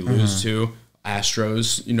team we lose to.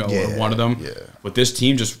 Astros, were one of them. Yeah. But this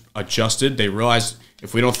team just adjusted. They realized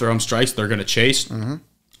if we don't throw them strikes, they're going to chase.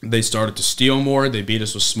 They started to steal more. They beat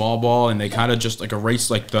us with small ball, and they kind of just like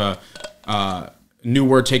erased like the new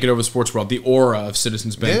word taking over the sports world, the aura of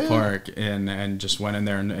Citizens Bank Park, and just went in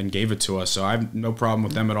there and gave it to us. So I have no problem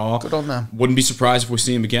with them at all. Good on them. Wouldn't be surprised if we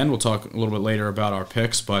see them again. We'll talk a little bit later about our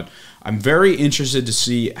picks, but I'm very interested to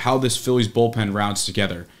see how this Phillies bullpen rounds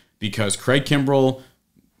together, because Craig Kimbrell,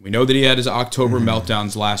 we know that he had his October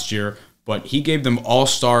meltdowns last year, but he gave them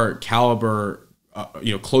all-star caliber,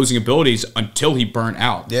 closing abilities until he burnt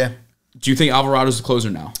out. Yeah. Do you think Alvarado's the closer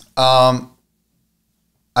now?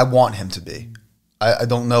 I want him to be. I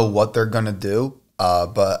don't know what they're gonna do,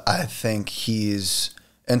 but I think he's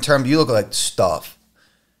in terms. You look at like stuff,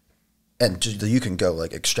 and just, you can go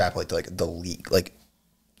like extrapolate to like the league. Like,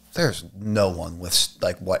 there's no one with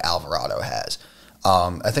like what Alvarado has.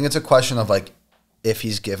 I think it's a question of like, if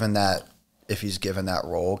he's given that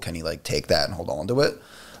role, can he like take that and hold on to it?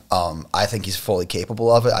 I think he's fully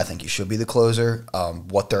capable of it. I think he should be the closer.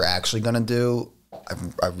 What they're actually going to do,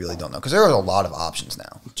 I really don't know, because there are a lot of options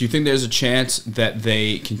now. Do you think there's a chance that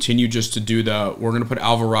they continue just to do we're going to put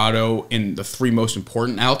Alvarado in the three most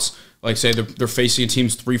important outs? Like, say they're facing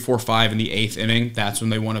teams 3, 4, 5 in the 8th inning. That's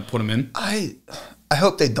when they want to put him in? I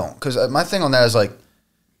hope they don't, because my thing on that is like,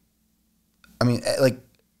 I mean, like,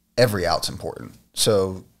 every out's important.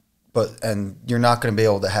 So, and you're not going to be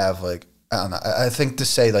able to have like, I don't know. I think to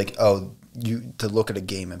say like, to look at a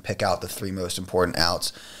game and pick out the 3 most important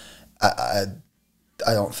outs, I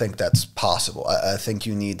don't think that's possible. I think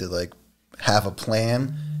you need to like have a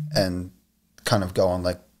plan and kind of go on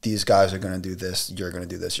like, these guys are going to do this, you're going to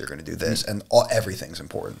do this, you're going to do this, and everything's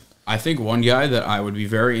important. I think one guy that I would be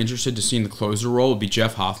very interested to see in the closer role would be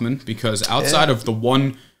Jeff Hoffman, because outside of the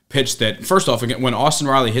one pitch that, first off, again, when Austin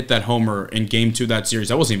Riley hit that homer in Game 2 of that series,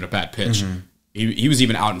 that wasn't even a bad pitch. He was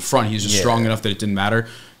even out in front. He was just strong enough that it didn't matter.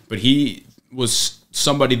 But he was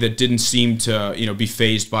somebody that didn't seem to be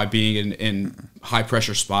phased by being in high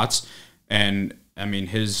pressure spots, and I mean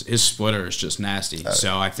his splitter is just nasty.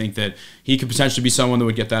 So I think that he could potentially be someone that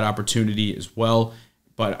would get that opportunity as well.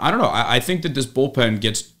 But I don't know. I think that this bullpen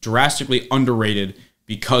gets drastically underrated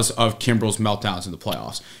because of Kimbrell's meltdowns in the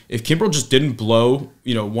playoffs. If Kimbrell just didn't blow,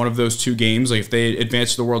 one of those 2 games, like if they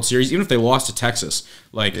advanced to the World Series, even if they lost to Texas,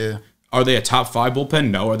 like, are they a top 5 bullpen?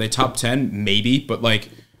 No. Are they top 10? Maybe. But like,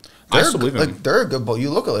 I still believe in them. They're a good bull. You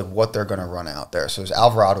look at like what they're going to run out there. So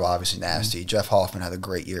Alvarado, obviously nasty. Jeff Hoffman had a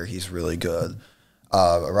great year. He's really good.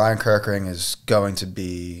 Ryan Kerkering is going to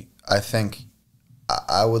be, I think,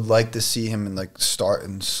 I would like to see him in like start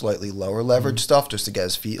in slightly lower leverage stuff just to get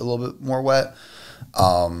his feet a little bit more wet.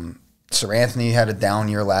 Sir Anthony had a down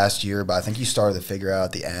year last year, but I think he started to figure out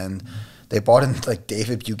at the end. They bought in like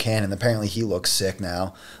David Buchanan. Apparently, he looks sick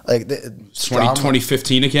now. Like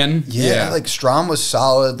 2015 again. Yeah, like Strom was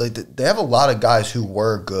solid. Like they have a lot of guys who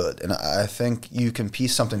were good, and I think you can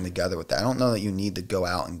piece something together with that. I don't know that you need to go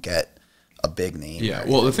out and get a big name. Yeah.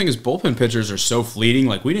 Well, the thing is, bullpen pitchers are so fleeting.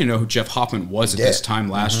 Like we didn't know who Jeff Hoffman was at this time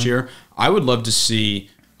last year. I would love to see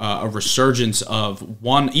a resurgence of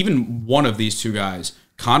even one of these two guys.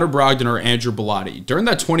 Connor Brogdon or Andrew Bellotti. During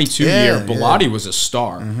that 22 year, Bellotti was a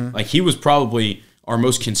star. Like he was probably our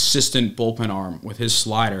most consistent bullpen arm with his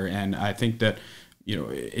slider, and I think that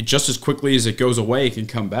it just as quickly as it goes away, it can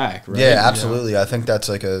come back. Right? Yeah, absolutely. I think that's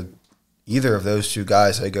like either of those two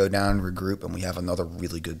guys. They go down and regroup, and we have another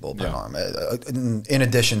really good bullpen arm. In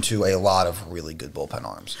addition to a lot of really good bullpen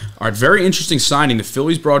arms. All right, very interesting signing. The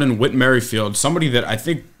Phillies brought in Whit Merrifield, somebody that I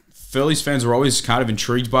think Phillies fans were always kind of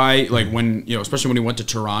intrigued by, like when, especially when he went to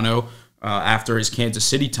Toronto after his Kansas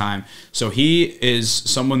City time. So he is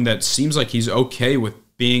someone that seems like he's okay with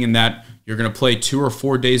being in that you're going to play 2 or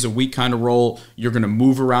 4 days a week kind of role. You're going to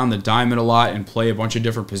move around the diamond a lot and play a bunch of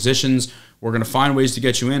different positions. We're going to find ways to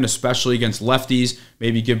get you in, especially against lefties.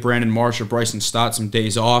 Maybe give Brandon Marsh or Bryson Stott some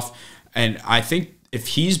days off. And I think if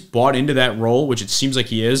he's bought into that role, which it seems like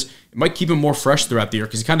he is, it might keep him more fresh throughout the year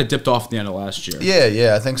because he kind of dipped off at the end of last year.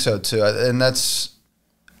 Yeah, I think so too. And that's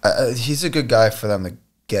he's a good guy for them to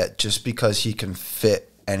get just because he can fit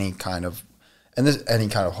any kind of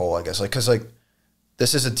hole, I guess. Because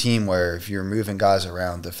this is a team where if you're moving guys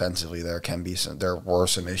around defensively, there were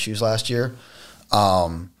some issues last year.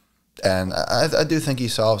 And I do think he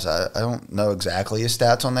solves that. I don't know exactly his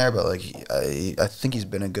stats on there, but I think he's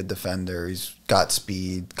been a good defender. He's got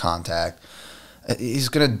speed, contact. He's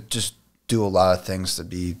going to just do a lot of things to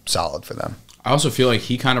be solid for them. I also feel like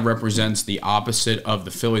he kind of represents the opposite of the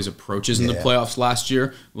Phillies' approaches in the playoffs last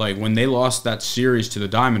year. Like when they lost that series to the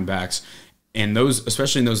Diamondbacks, and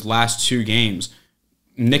especially in those last 2 games,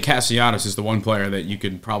 Nick Castellanos is the one player that you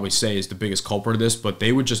could probably say is the biggest culprit of this, but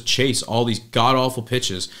they would just chase all these god-awful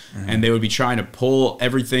pitches, and they would be trying to pull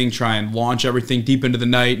everything, try and launch everything deep into the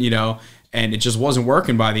night, and it just wasn't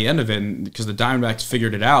working by the end of it because the Diamondbacks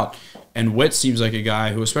figured it out. And Witt seems like a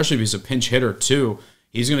guy who, especially if he's a pinch hitter too,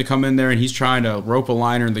 he's going to come in there and he's trying to rope a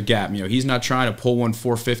liner in the gap. He's not trying to pull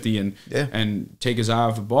 450 and take his eye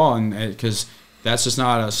off the ball, and because that's just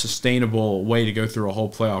not a sustainable way to go through a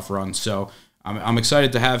whole playoff run. So I'm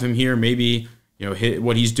excited to have him here. Maybe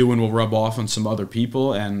what he's doing will rub off on some other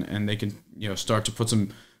people, and they can start to put some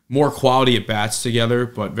more quality at bats together.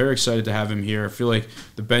 But very excited to have him here. I feel like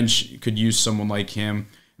the bench could use someone like him.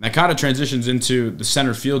 And that kind of transitions into the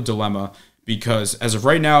center field dilemma because as of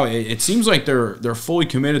right now, it seems like they're fully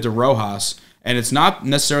committed to Rojas, and it's not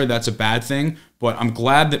necessarily that's a bad thing. But I'm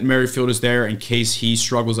glad that Merrifield is there in case he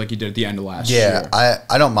struggles like he did at the end of last year. Yeah,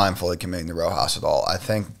 I don't mind fully committing to Rojas at all. I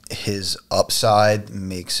think his upside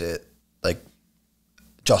makes it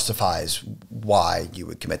justifies why you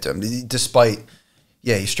would commit to him. Despite,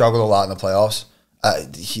 he struggled a lot in the playoffs.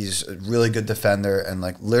 He's a really good defender, and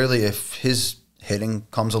literally if his hitting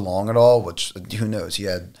comes along at all, which who knows? He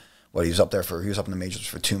was up in the majors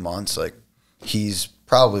for 2 months. He's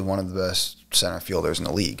probably one of the best center fielders in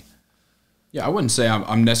the league. Yeah, I wouldn't say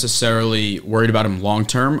I'm necessarily worried about him long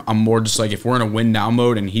term. I'm more just if we're in a win now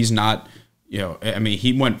mode and he's not,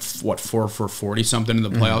 he went 4 for 40 something in the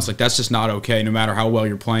playoffs. That's just not okay, no matter how well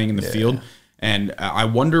you're playing in the field. And I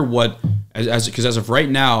wonder what, because as of right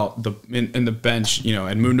now, in the bench,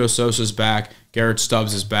 Edmundo Sosa's back, Garrett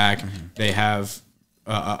Stubbs is back. They have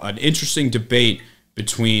an interesting debate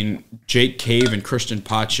between Jake Cave and Christian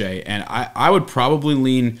Pache, and I would probably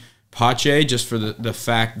lean Pache just for the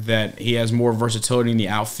fact that he has more versatility in the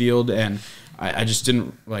outfield, and I just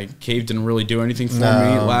didn't Cave didn't really do anything for me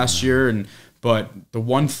last year, but the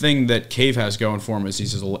one thing that Cave has going for him is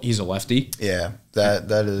he's a lefty. Yeah,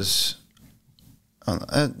 that is,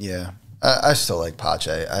 I still like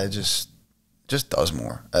Pache. I just does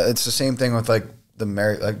more. It's the same thing with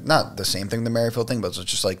not the same thing the Merrifield thing, but it's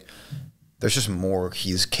just there's just more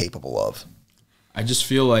he's capable of. I just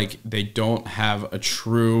feel like they don't have a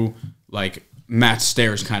true Matt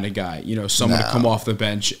Stairs kind of guy. Someone to come off the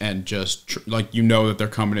bench and just that they're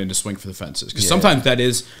coming in to swing for the fences. Because sometimes that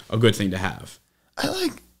is a good thing to have.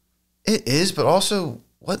 It is, but also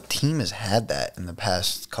what team has had that in the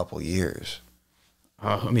past couple years?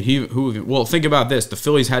 Think about this. The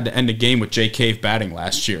Phillies had to end a game with Jay Cave batting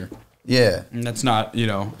last year. Yeah. And that's not,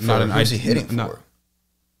 not an Who's he hitting for?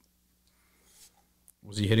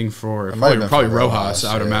 Was he hitting for probably Rojas?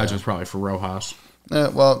 I would imagine it's probably for Rojas.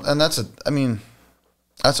 Well, and that's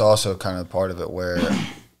also kind of part of it where I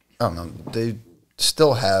don't know,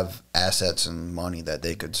 still have assets and money that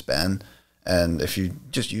they could spend. And if you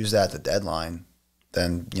just use that at the deadline,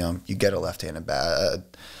 then, you get a left-handed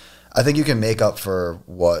bat. I think you can make up for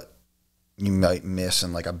what you might miss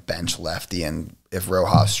in like a bench lefty, and if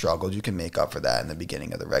Rojas struggled, you can make up for that in the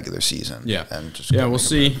beginning of the regular season. Yeah. And just we'll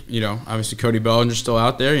see. Obviously Cody Bellinger's still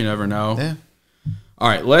out there. You never know. Yeah. All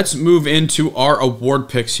right, let's move into our award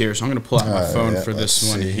picks here. So I'm going to pull out my phone for this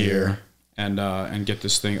one here and get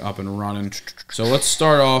this thing up and running. So let's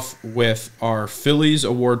start off with our Phillies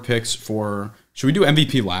award picks for. Should we do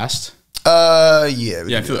MVP last?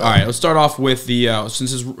 Yeah. All right, let's start off with the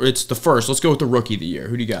since it's the first. Let's go with the rookie of the year.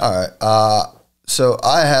 Who do you got? All right. So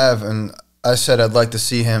I have, and I said I'd like to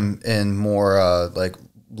see him in more like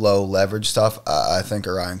low leverage stuff. I think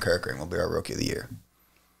Orion Kirkring will be our rookie of the year.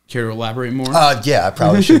 Care to elaborate more? Yeah, I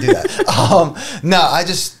probably should do that. No, I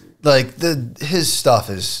just like his stuff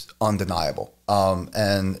is undeniable.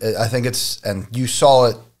 And I think and you saw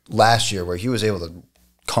it last year where he was able to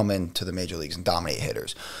come into the major leagues and dominate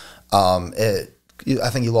hitters. I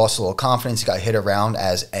think he lost a little confidence. He got hit around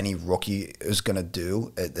as any rookie is going to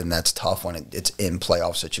do, and that's tough when it's in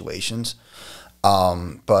playoff situations.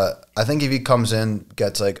 But I think if he comes in,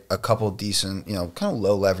 gets like a couple decent, kind of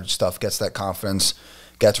low leverage stuff, gets that confidence,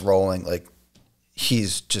 gets rolling, like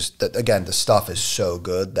he's just, again, the stuff is so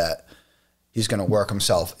good that he's going to work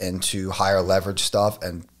himself into higher leverage stuff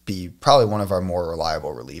and be probably one of our more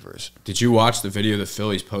reliable relievers. Did you watch the video the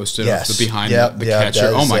Phillies posted yes. of the behind the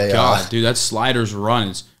catcher? Oh my God, dude, that slider's run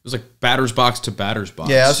it was like batter's box to batter's box.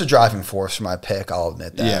 Yeah, that's a driving force for my pick. I'll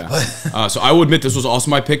admit that. Yeah. So I will admit this was also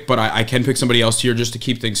my pick, but I can pick somebody else here just to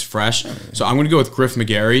keep things fresh. So I'm going to go with Griff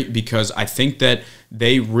McGarry because I think that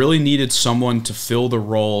they really needed someone to fill the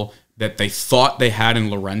role that they thought they had in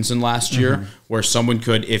Lorenzen last year, where someone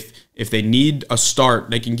could, if they need a start,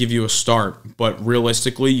 they can give you a start. But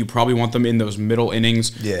realistically, you probably want them in those middle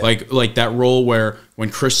innings, like that role where when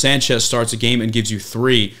Chris Sanchez starts a game and gives you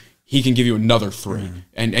 3, he can give you another 3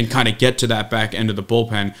 and kind of get to that back end of the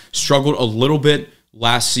bullpen. Struggled a little bit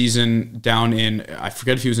last season down in, I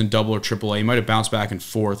forget if he was in double or triple A. He might have bounced back and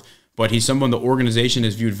forth. But he's someone the organization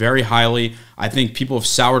has viewed very highly. I think people have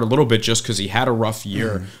soured a little bit just because he had a rough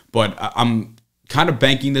year. But I'm kind of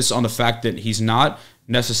banking this on the fact that he's not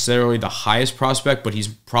necessarily the highest prospect, but he's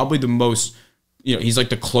probably the most, he's like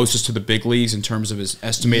the closest to the big leagues in terms of his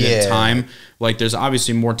estimated time. Like there's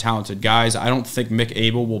obviously more talented guys. I don't think Mick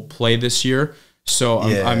Abel will play this year. So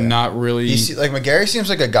I'm not really. Like McGarry seems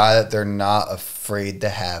like a guy that they're not afraid to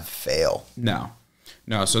have fail.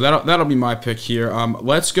 No, so that'll be my pick here.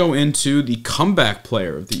 Let's go into the comeback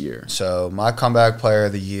player of the year. So my comeback player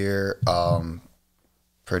of the year,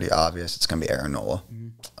 pretty obvious. It's going to be Aaron Nola.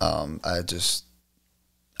 I don't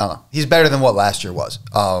know. He's better than what last year was.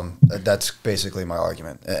 That's basically my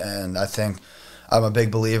argument. And I think I'm a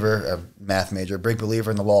big believer, a math major, a big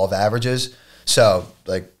believer in the law of averages. So,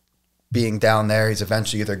 like, being down there, he's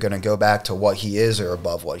eventually either going to go back to what he is or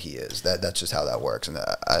above what he is. That's just how that works. And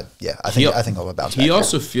I think I'll bounce back. He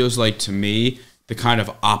also feels like, to me, the kind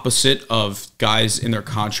of opposite of guys in their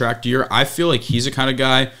contract year. I feel like he's the kind of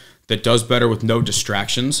guy that does better with no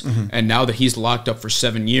distractions. And now that he's locked up for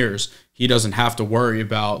 7 years, he doesn't have to worry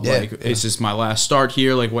about, is this my last start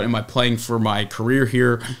here? Like, what am I playing for my career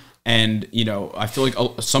here? And, I feel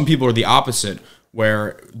like some people are the opposite,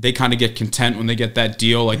 where they kind of get content when they get that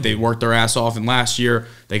deal. Like they worked their ass off, and last year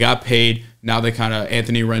they got paid. Now they kind of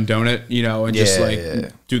Anthony Rendon it, and just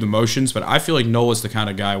do the motions. But I feel like Nola's the kind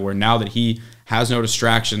of guy where now that he has no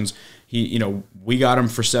distractions, we got him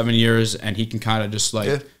for 7 years, and he can kind of just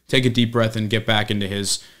take a deep breath and get back into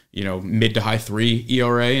his, mid to high 3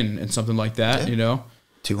 ERA and something like that,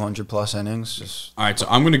 200 plus innings. All right, so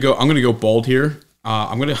I'm gonna go bold here.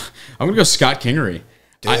 I'm gonna go Scott Kingery.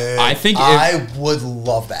 Dude, I think I would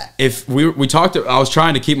love that. If we talked, I was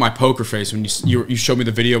trying to keep my poker face when you showed me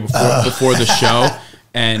the video before the show,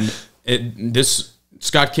 and this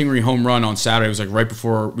Scott Kingery home run on Saturday was like right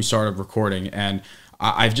before we started recording, and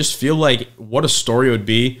I just feel like what a story it would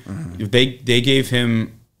be. They gave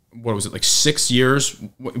him, what was it, like 6 years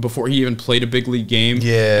before he even played a big league game.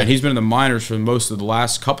 And he's been in the minors for most of the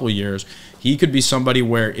last couple of years. He could be somebody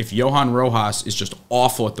where if Johan Rojas is just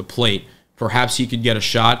awful at the plate, perhaps he could get a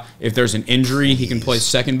shot. If there's an injury, he can play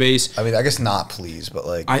second base. I mean, I guess not please, but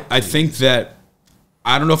like... I think that...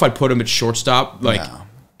 I don't know if I'd put him at shortstop,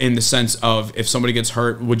 in the sense of if somebody gets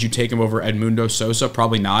hurt, would you take him over Edmundo Sosa?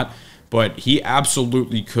 Probably not. But he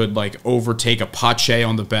absolutely could, overtake a Pache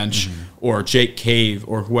on the bench or Jake Cave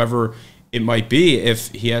or whoever it might be if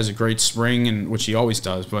he has a great spring, and which he always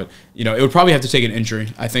does. But it would probably have to take an injury,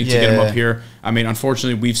 I think, to get him up here. I mean,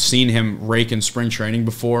 unfortunately, we've seen him rake in spring training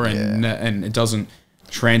before, and it doesn't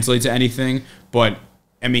translate to anything. But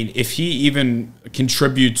I mean, if he even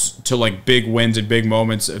contributes to like big wins and big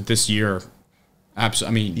moments this year,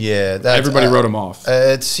 absolutely. I mean, everybody wrote him off.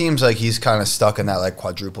 It seems like he's kind of stuck in that like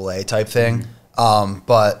quadruple A type thing.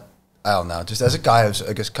 But I don't know. Just as a guy who's,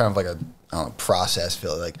 I guess, kind of like a process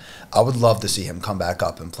feel like I would love to see him come back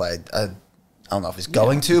up and play. I don't know if he's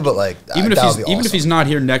going to, but like even if he's not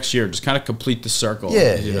here next year, just kind of complete the circle.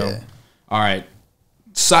 You know? All right,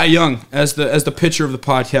 Cy Young as the pitcher of the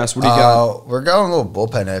podcast. What do you got? We're going a little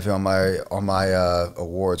bullpen heavy on my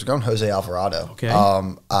awards. We're going Jose Alvarado. Okay.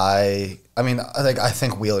 I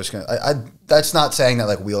think Wheeler's gonna. That's not saying that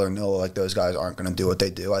like Wheeler and Nola, like those guys aren't gonna do what they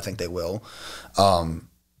do. I think they will.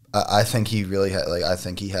 I think he really I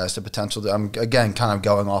think he has the potential to. I'm again kind of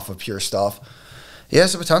going off of pure stuff. He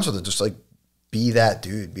has the potential to just like be that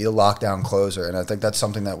dude, be the lockdown closer, and I think that's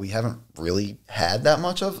something that we haven't really had that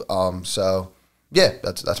much of. So yeah,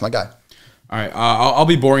 that's my guy. All right, I'll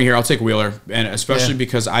be boring here. I'll take Wheeler, and especially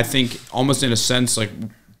because I think almost in a sense like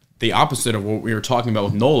the opposite of what we were talking about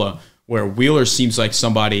with Nola, where Wheeler seems like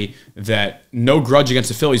somebody that no grudge against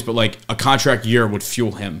the Phillies, but like a contract year would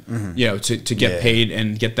fuel him, to get paid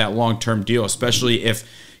and get that long-term deal, especially if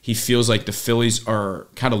he feels like the Phillies are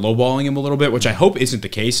kind of lowballing him a little bit, which I hope isn't the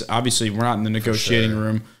case. Obviously, we're not in the negotiating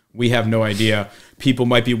room. We have no idea. People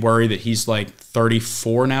might be worried that he's like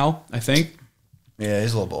 34 now, I think. Yeah,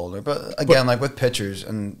 he's a little bit older. But again, like with pitchers,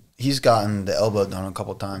 and he's gotten the elbow done a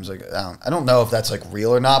couple of times. Like I don't know if that's like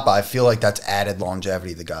real or not, but I feel like that's added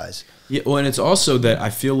longevity to guys. Yeah, well, and it's also that I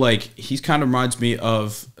feel like he's kind of reminds me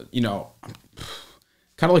of, kind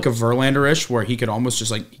of like a Verlander-ish, where he could almost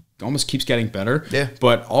just like almost keeps getting better. Yeah.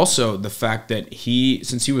 But also the fact that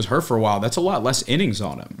since he was hurt for a while, that's a lot less innings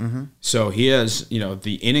on him. Mm-hmm. So he has,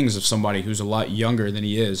 the innings of somebody who's a lot younger than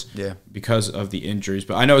he is because of the injuries.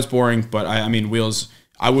 But I know it's boring, but I mean, Wheels,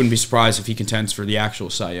 I wouldn't be surprised if he contends for the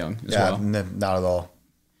actual Cy Young as well. Not at all.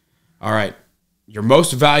 All right. Your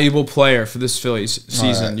most valuable player for this Phillies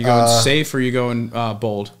season. Right. You going safe or you going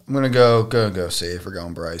bold? I'm going to go safe. We're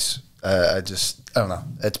going Bryce. I don't know.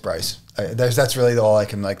 It's Bryce. That's really all I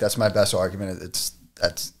can, like, that's my best argument.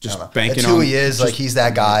 That's just banking it's on. who he is. Like, he's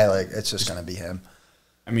that guy. Like, it's just going to be him.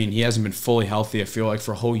 I mean, he hasn't been fully healthy, I feel like,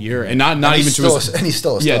 for a whole year. And he's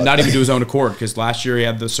still own accord, because last year he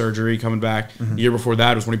had the surgery coming back. Mm-hmm. The year before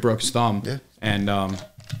that was when he broke his thumb. Yeah. And,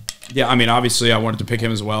 I mean, obviously I wanted to pick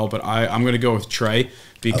him as well, but I'm going to go with Trey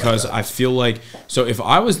because I feel like – so if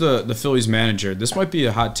I was the Phillies manager, this might be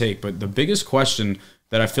a hot take, but the biggest question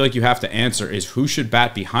that I feel like you have to answer is who should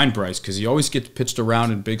bat behind Bryce, because he always gets pitched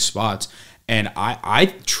around in big spots. And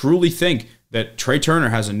I truly think that Trey Turner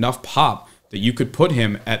has enough pop that you could put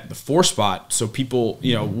him at the 4 spot so people,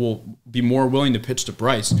 will be more willing to pitch to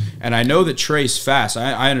Bryce. And I know that Trey's fast.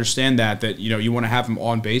 I understand that you want to have him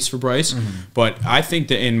on base for Bryce. Mm-hmm. But I think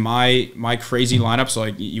that in my crazy lineups,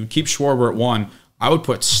 like you keep Schwarber at 1, I would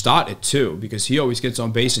put Stott at 2 because he always gets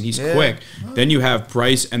on base and he's quick. Then you have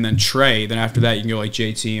Bryce and then Trey. Then after that, you can go like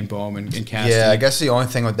JT and Bohm and Caston. Yeah, I guess the only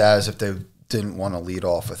thing with that is if they didn't want to lead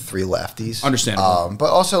off with 3 lefties. Understandable.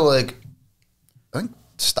 But also, like, I think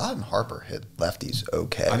Stott and Harper hit lefties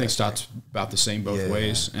okay. I think Stott's about the same both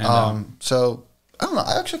ways. And, so, I don't know.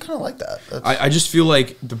 I actually kind of like that. I just feel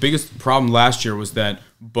like the biggest problem last year was that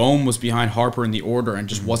Bohm was behind Harper in the order and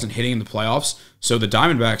just wasn't hitting in the playoffs. So the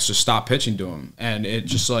Diamondbacks just stopped pitching to him. And it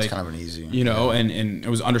just like... It's kind of an easy... and it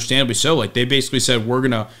was understandably so. Like, they basically said, we're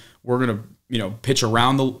gonna pitch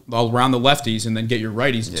around the lefties and then get your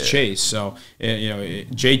righties to chase. So,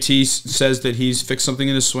 JT says that he's fixed something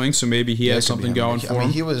in his swing, so maybe he has something going for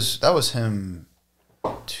him. That was him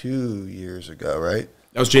 2 years ago, right?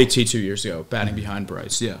 That was JT 2 years ago, batting behind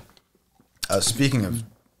Bryce, yeah. Speaking of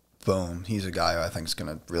Bohm, he's a guy who I think is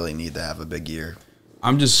going to really need to have a big year.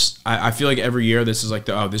 I feel like every year this is like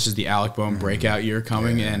this is the Alec Bohm breakout year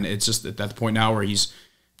coming, and it's just at that point now where he's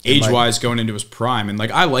age-wise going into his prime. And, like,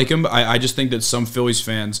 I like him, but I just think that some Phillies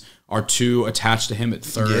fans are too attached to him at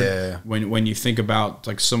third. Yeah. When you think about,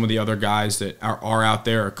 like, some of the other guys that are out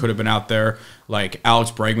there or could have been out there, like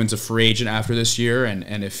Alex Bregman's a free agent after this year,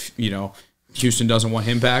 and if, Houston doesn't want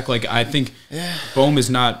him back, like, I think Bohm is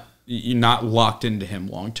not locked into him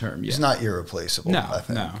long term yet. He's not irreplaceable. No, I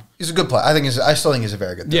think. No. He's a good player. I still think he's a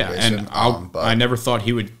very good third baseman. And I never thought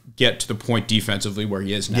he would get to the point defensively where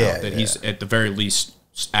he is now. He's at the very least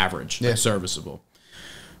average, serviceable.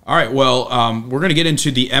 All right, well, we're going to get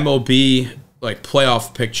into the MLB like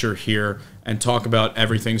playoff picture here and talk about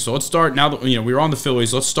everything. So let's start now that we were on the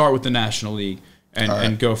Phillies. Let's start with the National League.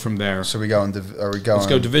 and go from there. So are we going? Let's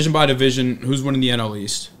go division by division. Who's winning the NL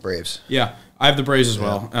East? Braves. Yeah, I have the Braves as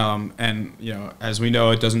well. And as we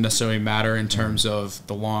know, it doesn't necessarily matter in terms of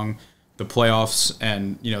the playoffs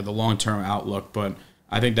and the long-term outlook, but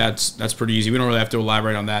I think that's pretty easy. We don't really have to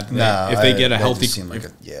elaborate on that. If they get a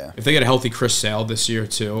healthy Chris Sale this year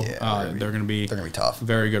too, they're going to be tough.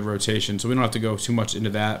 Very good rotation. So we don't have to go too much into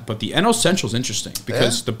that. But the NL Central is interesting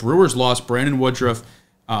because the Brewers lost Brandon Woodruff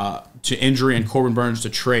to injury and Corbin Burns to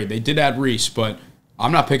trade. They did add Reese, but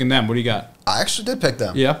I'm not picking them. What do you got? I actually did pick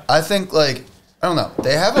them. Yeah. I think I don't know.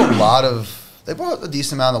 They have they brought a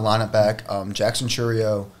decent amount of the lineup back. Jackson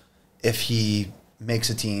Churio, if he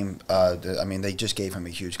makes a team. They just gave him a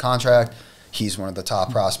huge contract. He's one of the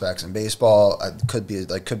top prospects in baseball. Could be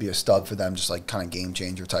a stud for them, just kind of game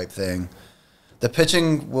changer type thing. The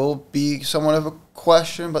pitching will be somewhat of a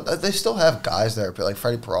question, but they still have guys there, like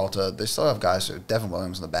Freddie Peralta. They still have guys, Devin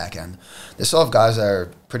Williams on the back end. They still have guys that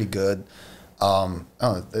are pretty good.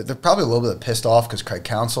 They're probably a little bit pissed off because Craig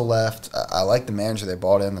Counsell left. I like the manager they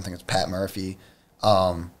brought in. I think it's Pat Murphy.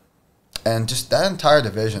 And just that entire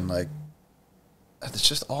division, it's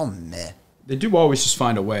just all meh. They do always just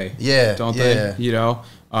find a way. Yeah. Don't they?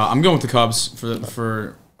 I'm going with the Cubs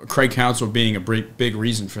for Craig Counsell being a big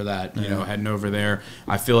reason for that, heading over there.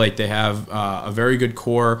 I feel like they have a very good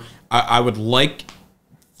core. I would like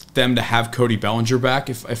them to have Cody Bellinger back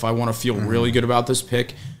if I want to feel really good about this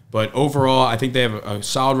pick. But overall, I think they have a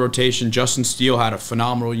solid rotation. Justin Steele had a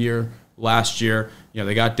phenomenal year last year.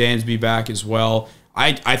 They got Dansby back as well.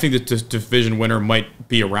 I think that the division winner might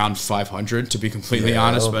be around 500, to be completely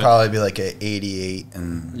honest. It'll probably be like an 88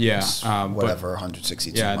 and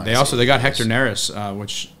 162. Yeah, they got Hector Neris,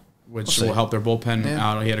 which will help their bullpen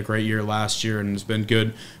out. He had a great year last year and has been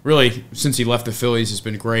good. Really, since he left the Phillies, has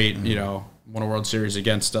been great. Won a World Series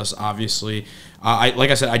against us, obviously. Like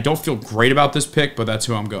I said, I don't feel great about this pick, but that's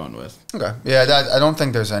who I'm going with. Okay. Yeah, I don't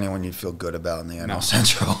think there's anyone you'd feel good about in the NL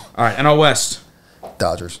Central. All right, NL West.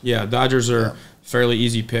 Dodgers. Yeah, Dodgers are fairly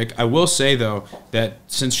easy pick. I will say, though, that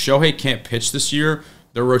since Shohei can't pitch this year,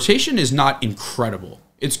 their rotation is not incredible.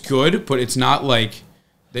 It's good, but it's not like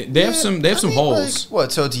they have some holes.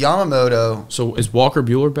 So it's Yamamoto. So is Walker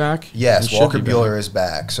Buehler back? Yes, Walker Buehler is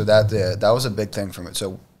back. So that was a big thing from it.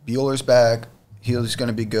 So Buehler's back. He's going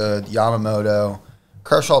to be good. Yamamoto.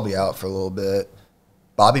 Kershaw will be out for a little bit.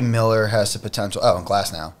 Bobby Miller has the potential. Oh, and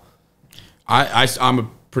Glasnow. I'm a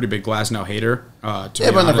pretty big Glasnow hater. But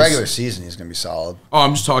in the regular season, he's going to be solid. Oh,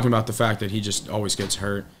 I'm just talking about the fact that he just always gets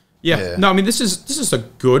hurt. Yeah. No, I mean, this is a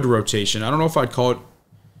good rotation. I don't know if I'd call it.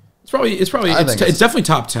 It's definitely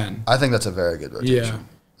top 10. I think that's a very good rotation.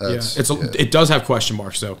 It does have question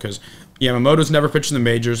marks though, because Yamamoto's never pitched in the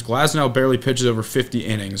majors. Glasnow barely pitches over 50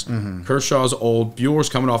 innings. Kershaw's old. Buehler's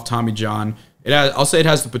coming off Tommy John. I'll say it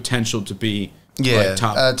has the potential to be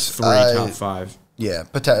top 3, top 5. Yeah,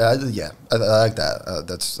 I like that.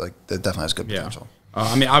 That definitely has good potential.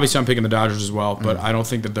 Obviously I'm picking the Dodgers as well, but I don't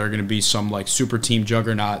think that they're going to be some super team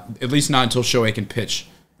juggernaut. At least not until Shohei can pitch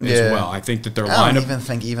as well. I think that their lineup. I don't even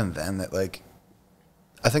think then that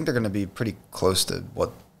I think they're going to be pretty close to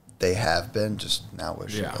what they have been just now.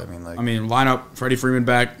 Lineup: Freddie Freeman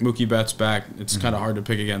back, Mookie Betts back. It's kind of hard to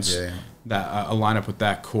pick against that a lineup with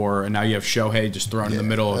that core, and now you have Shohei just thrown in the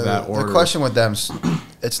middle of that order. The question with them,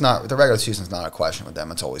 it's not the regular season's not a question with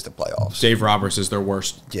them. It's always the playoffs. Dave Roberts is their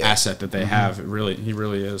worst asset that they have. He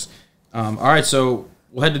really is. All right, so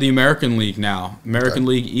we'll head to the American League now. American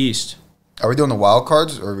League East. Are we doing the wild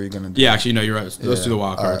cards, or are we going to? Yeah, actually, no, you're right. Let's do the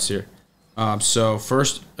wild cards here. So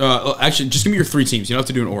first, actually, just give me your 3 teams. You don't have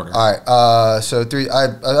to do an order. All right. So 3.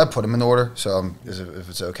 I put them in order. So if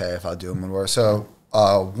it's okay if I do them in order. So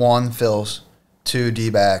 1 Phils, 2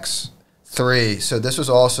 D-backs, 3. So this was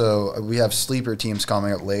also we have sleeper teams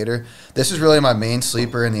coming up later. This is really my main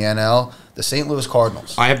sleeper in the NL, the St. Louis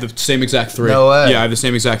Cardinals. I have the same exact 3. No way. Yeah, I have the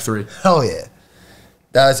same exact 3. Hell yeah.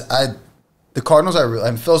 The Cardinals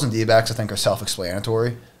and Phils and D-backs I think are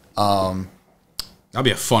self-explanatory. That'll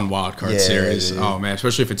be a fun wild card series. Oh man,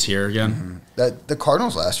 especially if it's here again. The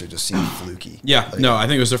Cardinals last year just seemed fluky. Yeah, I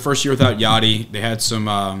think it was their first year without Yachty. They had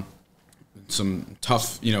some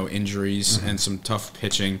tough injuries and some tough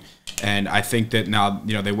pitching, and I think that now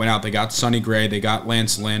they went out. They got Sonny Gray, they got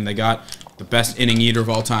Lance Lynn, they got the best inning eater of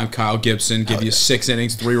all time, Kyle Gibson. Give you 6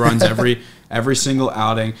 innings, 3 runs every single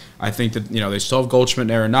outing. I think that they still have Goldschmidt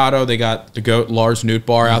and Arenado. They got the GOAT Lars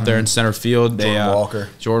Nootbaar out there in center field.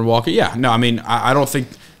 Jordan Walker. Yeah, no, I don't think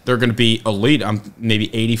they're going to be elite.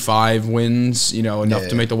 Maybe 85 wins, enough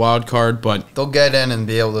to make the wild card, but they'll get in and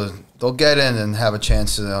be able to. They'll get in and have a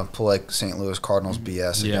chance to pull like St. Louis Cardinals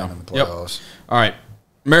BS again in the playoffs. All right,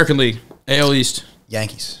 American League, AL East.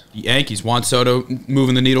 Yankees. Yankees. Juan Soto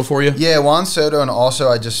moving the needle for you? Yeah, Juan Soto, and also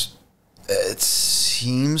it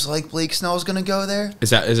seems like Blake Snell's going to go there.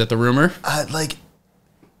 Is that the rumor? I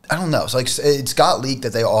don't know. It's got leaked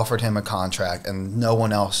that they offered him a contract, and no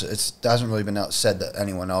one else. It hasn't really been said that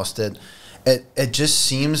anyone else did. It just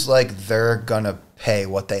seems like they're gonna pay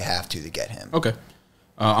what they have to get him. Okay,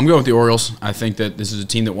 I'm going with the Orioles. I think that this is a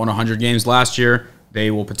team that won 100 games last year. They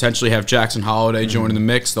will potentially have Jackson Holliday joining the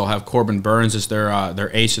mix. They'll have Corbin Burns as their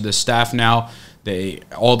ace of the staff now.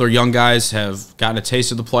 All their young guys have gotten a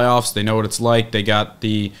taste of the playoffs. They know what it's like. They got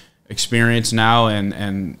the experience now,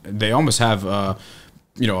 and they almost have a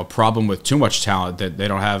problem with too much talent, that they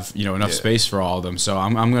don't have enough space for all of them. So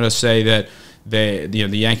I'm going to say that the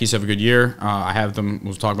Yankees have a good year. I have them.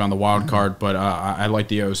 We'll talk about the wild card, but I like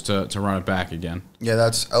the O's to run it back again. Yeah,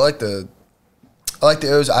 I like the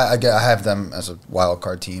O's. I have them as a wild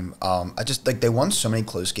card team. I just they won so many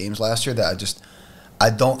close games last year that I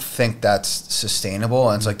don't think that's sustainable.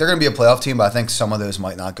 And it's like they're going to be a playoff team, but I think some of those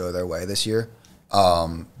might not go their way this year.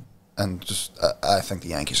 And I think the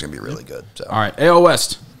Yankees are going to be really good. So. All right, AL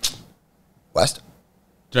West. West?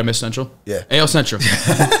 Did I miss Central? Yeah. AL Central.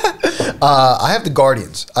 I have the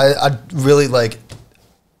Guardians. I really like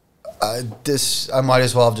this. I might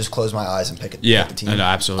as well have just closed my eyes and pick a team. Yeah,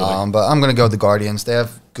 absolutely. But I'm going to go with the Guardians. They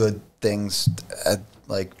have good things.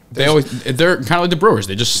 They're kind of like the Brewers.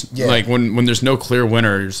 They just like when there's no clear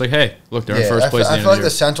winner, you're just like, hey, look, they're in first place. I feel like the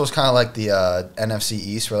Central's kind of like the NFC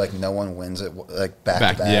East, where like no one wins it back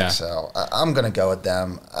to back. Yeah. So I'm gonna go with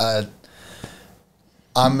them.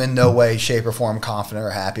 I'm in no way, shape, or form confident or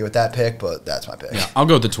happy with that pick, but that's my pick. Yeah, I'll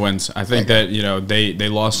go with the Twins. I think that they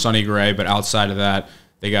lost Sonny Gray, but outside of that,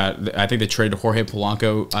 I think they traded Jorge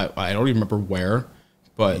Polanco. I don't even remember where.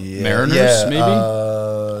 But Mariners, maybe?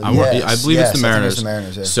 I believe it's the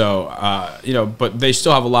Mariners. So, but they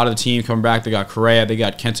still have a lot of the team coming back. They got Correa. They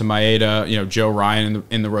got Kenta Maeda, Joe Ryan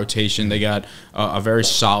in the rotation. They got a very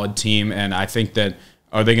solid team. And I think that,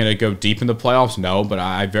 are they going to go deep in the playoffs? No, but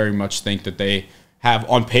I very much think that they have,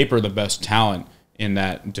 on paper, the best talent in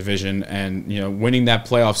that division. And, winning that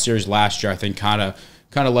playoff series last year, I think, kind of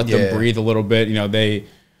let them breathe a little bit.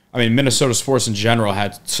 Minnesota sports in general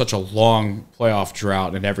had such a long playoff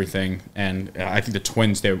drought and everything, and I think the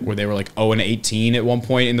Twins they were like 0-18 at one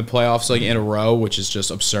point in the playoffs, like in a row, which is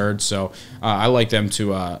just absurd. So I like them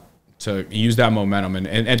to use that momentum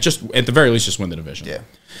and just at the very least just win the division. Yeah.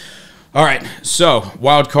 All right, so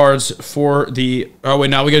wild cards for the. Oh wait,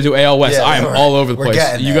 now we got to do AL West. I am all over the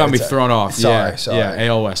place. You got me thrown off. Sorry. Yeah,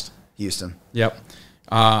 AL West. Houston. Yep.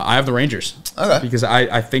 I have the Rangers. Okay. Because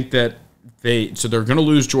I think that. They're going to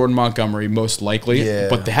lose Jordan Montgomery most likely,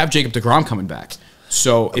 but they have Jacob deGrom coming back.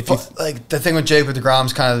 So the thing with Jacob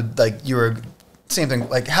deGrom's kind of like same thing.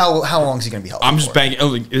 Like how long is he going to be healthy? I'm just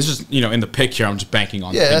banking. This is in the pick here. I'm just banking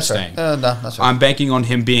on him staying. Right. That's right. I'm banking on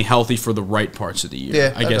him being healthy for the right parts of the year.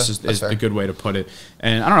 Yeah, I guess is a good way to put it.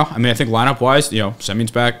 And I don't know. I think lineup wise, Semion's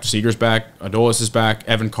back, Seager's back, Adolis is back,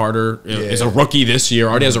 Evan Carter is a rookie this year.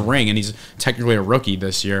 Already has a ring, and he's technically a rookie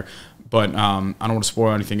this year. But I don't want to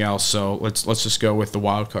spoil anything else, so let's just go with the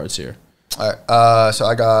wild cards here. All right. So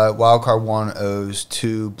I got wild card 1 O's,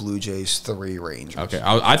 2 Blue Jays, 3 Rangers. Okay.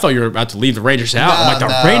 I thought you were about to leave the Rangers out. I'm like,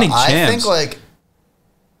 the reigning champs. I think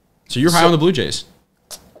So you're high on the Blue Jays.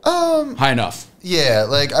 High enough. Yeah.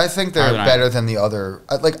 I think they're better than the other.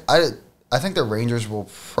 I think the Rangers will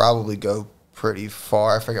probably go pretty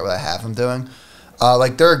far. I forget what I have them doing.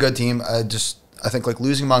 They're a good team. I think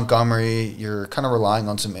losing Montgomery, you're kind of relying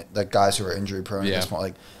on some guys who are injury prone at this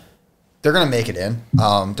point. They're gonna make it in.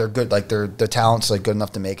 They're good. Their talent's good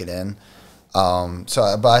enough to make it in.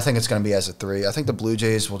 But I think it's gonna be as a 3. I think the Blue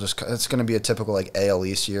Jays will it's gonna be a typical AL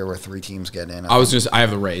East year where 3 teams get in. I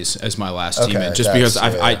have the Rays as my last team in, just because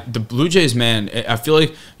the Blue Jays, man. I feel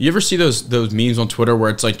like you ever see those memes on Twitter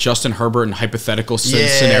where it's Justin Herbert in hypothetical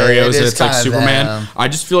scenarios and it's Superman. Them. I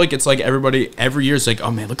just feel like it's everybody every year is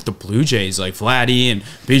oh man, look at the Blue Jays, Vladdy and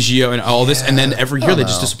Biggio and all this, and then every year they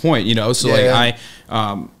just disappoint. So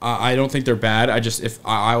I don't think they're bad.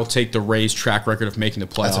 I will take the Rays' track record of making the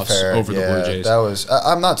playoffs over the Blue Jays.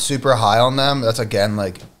 I'm not super high on them. That's again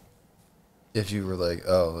if you were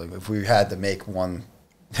if we had to make one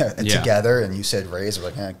together and you said Rays,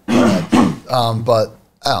 we're but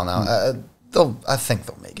I don't know. I think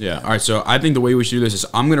they'll make it. Yeah. All right. So I think the way we should do this is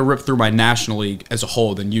I'm going to rip through my National League as a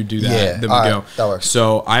whole. Then you do that. Yeah. Then we go. That works.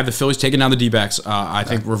 So I have the Phillies taking down the D-backs. I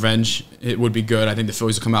think revenge. It would be good. I think the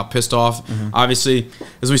Phillies will come out pissed off. Mm-hmm. Obviously,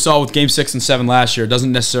 as we saw with Game 6 and 7 last year, it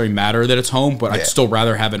doesn't necessarily matter that it's home, but I'd still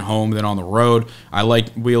rather have it home than on the road. I like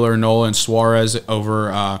Wheeler, Nola, and Suarez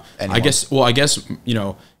over. I guess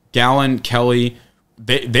Gallen, Kelly.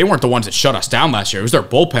 they weren't the ones that shut us down last year. It was their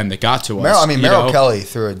bullpen that got to us. Merrill Kelly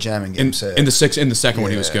threw a gem in game 6. In the second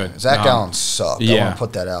one, he was good. Zach Gallen sucked. I want to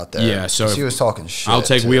put that out there. Yeah, so he was talking shit. I'll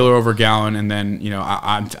take Wheeler over Gallen, and then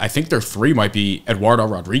I think their 3 might be Eduardo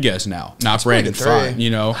Rodriguez now, not Brandon Pfaadt.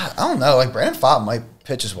 I don't know. Like Brandon Pfaadt might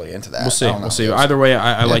pitch his way into that. We'll see. Either way,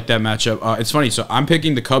 I like that matchup. It's funny. So I'm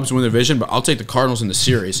picking the Cubs to win the division, but I'll take the Cardinals in the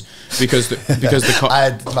series because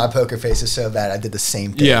my poker face is so bad. I did the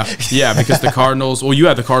same thing. Yeah, because the Cardinals. Well, you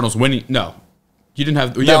had the Cardinals winning. No, you didn't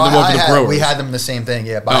have. You had them over the Brewers. We had them the same thing.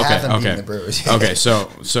 Yeah, but I had them beating the Brewers. Okay,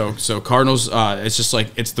 so Cardinals. It's just like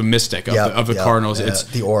it's the mystic of the Cardinals. It's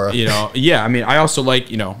the aura. I mean, I also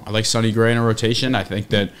like I like Sonny Gray in a rotation. I think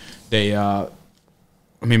that they.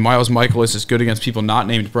 Miles Michaelis is good against people not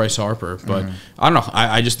named Bryce Harper, but I don't know.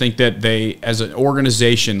 I just think that they, as an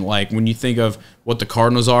organization, like when you think of what the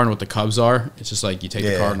Cardinals are and what the Cubs are, it's just like you take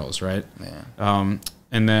the Cardinals, right? Yeah.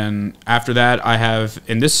 And then after that, I have,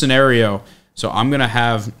 in this scenario, so I'm going to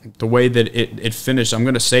have the way that it finished. I'm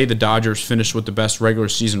going to say the Dodgers finished with the best regular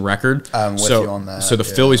season record. I'm with you on that. So the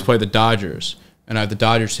Phillies play the Dodgers. And I have the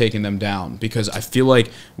Dodgers taking them down because I feel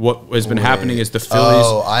like what has been happening is the Phillies.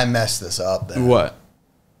 Oh, I messed this up then. What?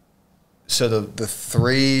 So the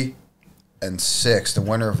 3 and 6, the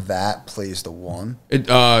winner of that plays the 1.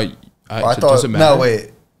 I thought does it matter? No,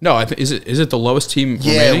 wait. No, is it the lowest team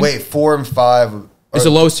remaining? Yeah, wait, 4 and 5. It's the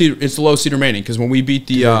lowest seed. It's the lowest seed remaining because when we beat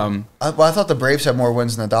the. I thought the Braves had more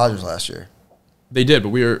wins than the Dodgers last year. They did, but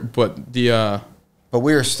we were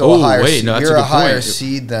still a higher seed. No, we were a higher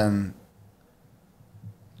seed than.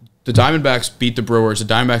 The Diamondbacks beat the Brewers. The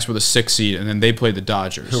Diamondbacks were the 6th seed, and then they played the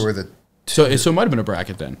Dodgers. Who were the? So it might have been a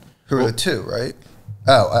bracket then. Who were the 2, right?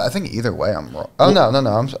 Oh, I think either way I'm wrong. Oh, no.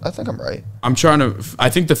 I think I'm right. I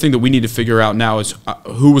think the thing that we need to figure out now is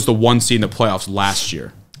who was the 1 seed in the playoffs last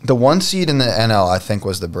year. The 1 seed in the NL, I think,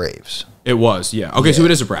 was the Braves. It was, yeah. Okay, so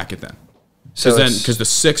it is a bracket then. Because the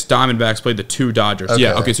 6 Diamondbacks played the 2 Dodgers. Okay.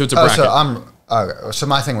 Yeah, okay, so it's a bracket. So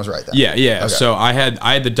my thing was right then. Yeah. Okay. So I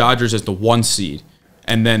had the Dodgers as the 1 seed.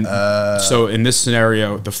 And then, so in this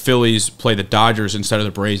scenario, the Phillies play the Dodgers instead of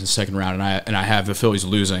the Braves in the second round, and I have the Phillies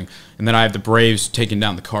losing, and then I have the Braves taking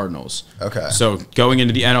down the Cardinals. Okay. So going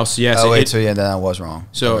into the NLCS, then I was wrong.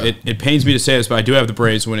 So it pains me to say this, but I do have the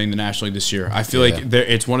Braves winning the National League this year. I feel like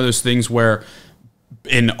it's one of those things where,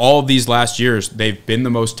 in all of these last years, they've been the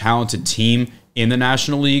most talented team in the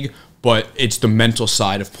National League, but it's the mental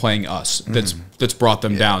side of playing us that's brought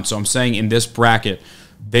them down. So I'm saying in this bracket,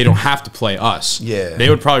 they don't have to play us. Yeah. They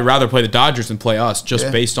would probably rather play the Dodgers than play us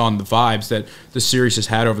just based on the vibes that the series has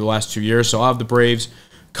had over the last 2 years. So I'll have the Braves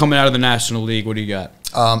coming out of the National League. What do you got?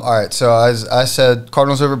 All right. So as I said,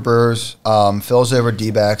 Cardinals over Brewers, Phils over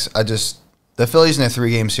D-backs. The Phillies in a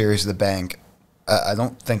 3-game series of the bank, I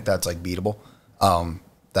don't think that's like beatable.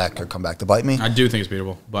 That could come back to bite me. I do think it's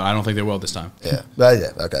beatable, but I don't think they will this time. Yeah, okay,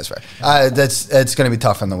 that's fair. It's going to be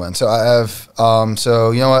tough in the win. So I have,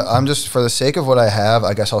 so you know what? I'm just for the sake of what I have,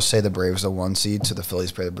 I guess I'll say the Braves the 1 seed. So the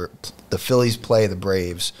Phillies play the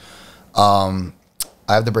Braves. I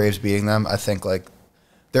have the Braves beating them. I think like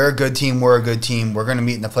they're a good team. We're a good team. We're going to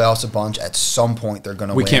meet in the playoffs a bunch. At some point, they're going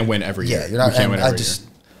to win. We can't win every year. Yeah, you're not. We can't win every year.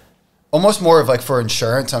 Almost more of like for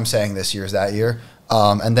insurance. I'm saying this year's that year.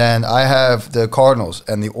 And then I have the Cardinals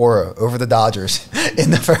and the Aura over the Dodgers in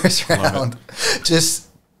the first round.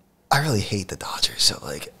 I really hate the Dodgers, so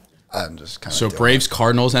like I'm just kind of. So Braves,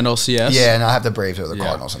 Cardinals, NLCS. Yeah, and I have the Braves over the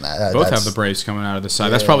Cardinals in that. Both have the Braves coming out of the side.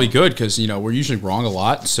 Yeah. That's probably good because we're usually wrong a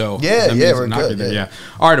lot. So we're good. Yeah.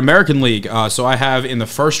 All right, American League. So I have in the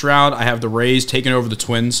first round, I have the Rays taking over the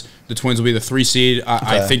Twins. The Twins will be the 3 seed.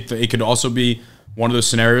 I think that it could also be one of those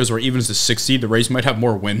scenarios where even as the 6th seed, the Rays might have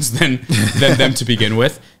more wins than them to begin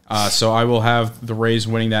with. So I will have the Rays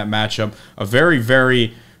winning that matchup. A very,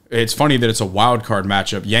 very, it's funny that it's a wild card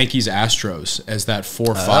matchup. Yankees-Astros as that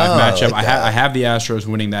 4-5 matchup. I have the Astros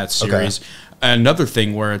winning that series. Okay. Another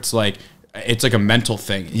thing where it's like a mental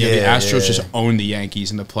thing. The Astros just own the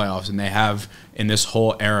Yankees in the playoffs, and they have in this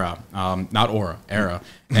whole era, era.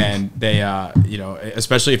 And they,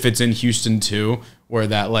 especially if it's in Houston too, where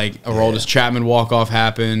that like Aroldis Chapman walk-off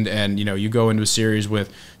happened, and you go into a series with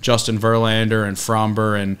Justin Verlander and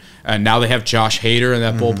Fromber, and now they have Josh Hader in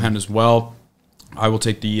that bullpen as well. I will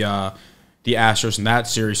take the Astros in that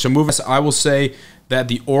series. So I will say that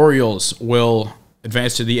the Orioles will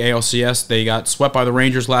advance to the ALCS. They got swept by the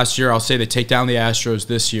Rangers last year. I'll say they take down the Astros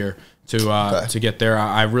this year to get there.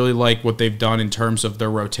 I really like what they've done in terms of their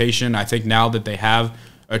rotation. I think now that they have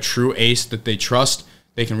a true ace that they trust,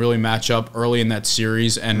 they can really match up early in that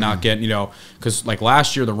series and not get, because like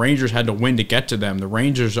last year, the Rangers had to win to get to them. The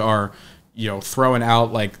Rangers are, throwing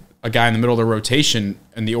out like a guy in the middle of the rotation,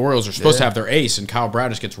 and the Orioles are supposed to have their ace, and Kyle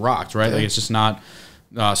Bradish gets rocked, right? Like, it's just not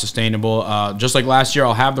sustainable. Just like last year,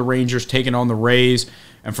 I'll have the Rangers taking on the Rays.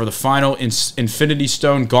 And for the final Infinity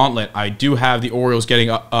Stone Gauntlet, I do have the Orioles getting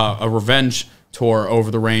a revenge tour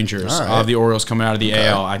over the Rangers. All right. The Orioles coming out of the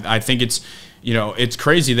AL. I think it's, it's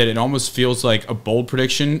crazy that it almost feels like a bold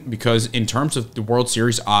prediction because in terms of the World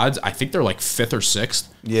Series odds, I think they're like 5th or 6th.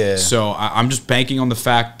 Yeah. So I'm just banking on the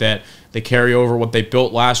fact that they carry over what they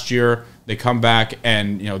built last year. They come back,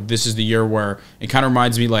 and this is the year where it kind of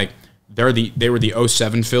reminds me like they were the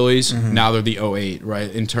 07 Phillies. Mm-hmm. Now they're the 08,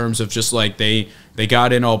 right? In terms of just like they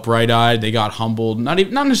got in all bright-eyed, they got humbled. Not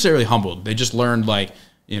necessarily humbled. They just learned like,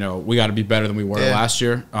 we got to be better than we were last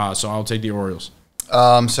year. So I'll take the Orioles.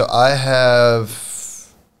 So I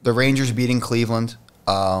have the Rangers beating Cleveland.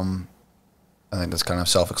 I think that's kind of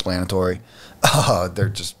self-explanatory. They're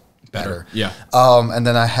just better. Yeah. And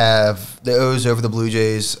then I have the O's over the Blue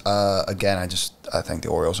Jays. Again, I think the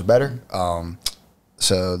Orioles are better.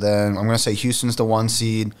 So then I'm going to say Houston's the 1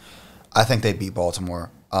 seed. I think they beat Baltimore.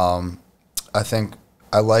 I think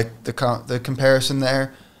I like the comparison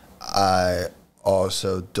there. I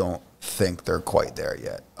also don't think they're quite there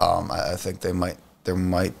yet. I think there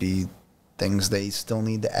might be things they still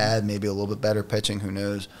need to add, maybe a little bit better pitching, who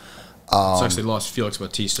knows. It's actually lost Felix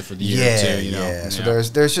Bautista for the year too. Yeah. So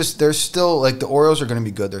there's still like the Orioles are going to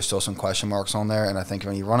be good. There's still some question marks on there, and I think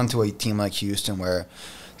when you run into a team like Houston where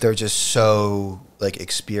they're just so like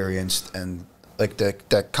experienced and like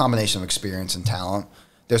the combination of experience and talent,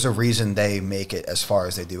 there's a reason they make it as far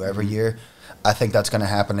as they do every year. I think that's going to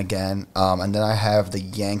happen again. And then I have the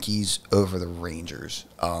Yankees over the Rangers.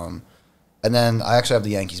 And then I actually have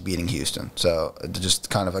the Yankees beating Houston. So just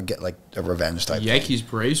kind of a revenge type Yankees thing.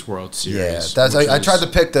 Braves World Series. Yeah, I tried to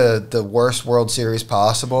pick the worst World Series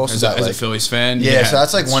possible. So as a Phillies fan? Yeah, so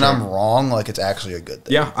that's like when I'm wrong, like it's actually a good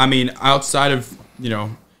thing. Yeah, I mean, outside of,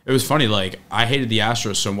 it was funny, like I hated the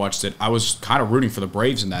Astros so much that I was kind of rooting for the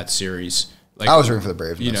Braves in that series. Like, I was rooting for the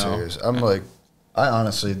Braves in that series. I'm like, I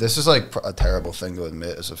honestly, this is like a terrible thing to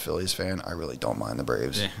admit as a Phillies fan. I really don't mind the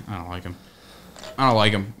Braves. Yeah, I don't like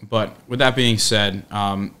them. But with that being said,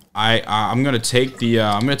 I'm gonna take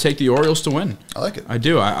the Orioles to win. I like it. I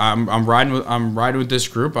do. I'm riding with this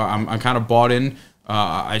group. I'm kind of bought in.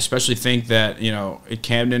 I especially think that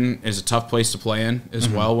Camden is a tough place to play in as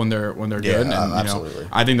well when they're good. And absolutely.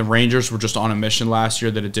 I think the Rangers were just on a mission last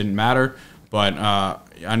year that it didn't matter. But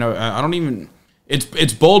I know I don't even.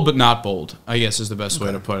 It's bold but not bold, I guess is the best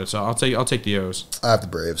way to put it. So I'll take the O's. I have the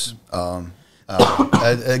Braves.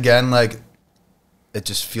 Again, like it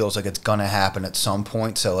just feels like it's gonna happen at some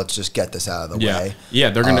point. So let's just get this out of the way. Yeah,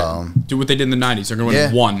 they're gonna do what they did in the '90s. They're gonna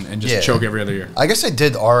win one and just choke every other year. I guess they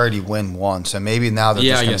did already win one, so maybe now they're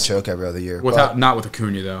just gonna choke every other year. Not with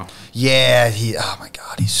Acuna though. Yeah, oh my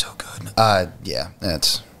God, he's so good. I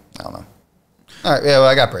don't know. All right, yeah, well,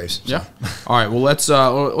 I got Braves. So. Yeah. All right, well, let's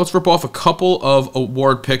rip off a couple of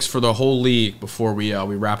award picks for the whole league before we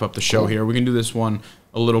wrap up the show here. We can do this one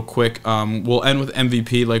a little quick. We'll end with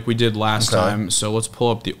MVP like we did last time, so let's pull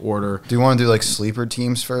up the order. Do you want to do like sleeper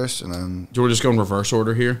teams first, and then? Do we just go in reverse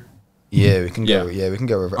order here? Yeah, we can go. Yeah, we can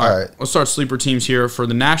go reverse. All right, let's start sleeper teams here for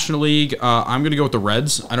the National League. I'm going to go with the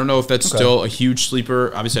Reds. I don't know if that's still a huge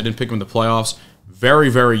sleeper. Obviously, I didn't pick them in the playoffs. Very,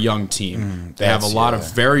 very young team. They have a lot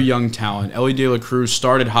of very young talent. Ellie De La Cruz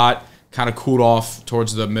started hot, kind of cooled off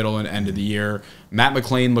towards the middle and end of the year. Matt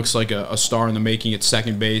McLean looks like a star in the making at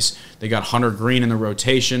second base. They got Hunter Green in the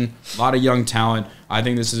rotation. A lot of young talent. I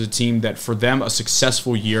think this is a team that, for them, a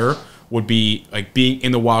successful year would be like being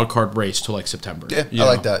in the wild card race till like September. Yeah, I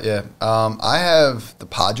like that. Yeah, I have the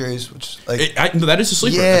Padres, which that is a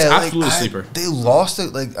sleeper. Yeah, that's absolutely a sleeper. They lost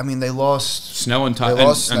it. They lost Snell and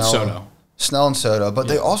Soto. Snell and Soto, but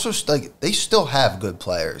they also they still have good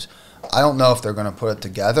players. I don't know if they're going to put it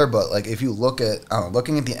together, but like if you look at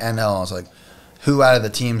looking at the NL, I was like, who out of the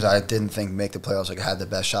teams I didn't think make the playoffs had the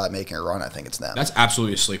best shot at making a run? I think it's them. That's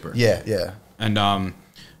absolutely a sleeper. Yeah. And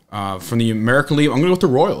from the American League, I'm going to go with the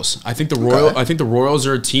Royals. I think the Royals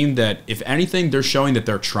are a team that, if anything, they're showing that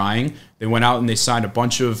they're trying. They went out and they signed a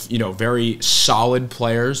bunch of very solid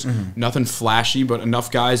players. Nothing flashy, but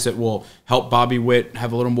enough guys that will help Bobby Witt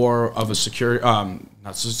have a little more of a supporting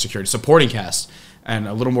cast and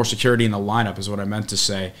a little more security in the lineup is what I meant to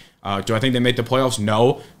say. Do I think they make the playoffs?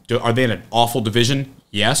 No. Are they in an awful division?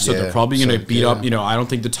 Yes. So they're probably going to beat up. I don't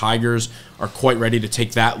think the Tigers are quite ready to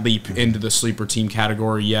take that leap into the sleeper team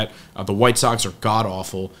category yet. The White Sox are god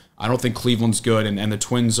awful. I don't think Cleveland's good, and the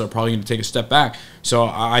Twins are probably going to take a step back. So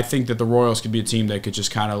I think that the Royals could be a team that could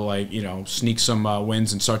just kind of like, sneak some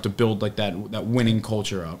wins and start to build like that winning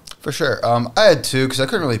culture up. For sure. I had two because I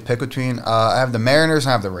couldn't really pick between. I have the Mariners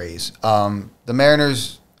and I have the Rays. The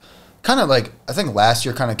Mariners kind of like, I think last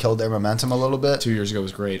year kind of killed their momentum a little bit. 2 years ago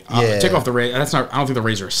was great. Yeah. Take off the Rays. I don't think the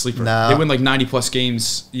Rays are a sleeper. No. They win like 90-plus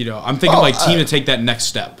games. I'm thinking team to take that next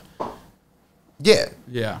step. Yeah.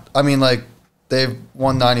 Yeah. I mean, like, they've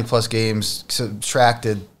won 90-plus games,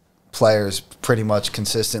 subtracted players pretty much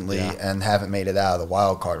consistently, and haven't made it out of the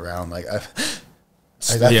wild card round. Like, I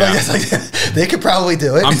feel like they could probably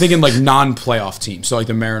do it. I'm thinking like non-playoff teams, so like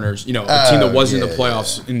the Mariners, a team that wasn't in the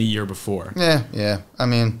playoffs in the year before. Yeah. I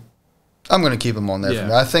mean, I'm going to keep them on there. For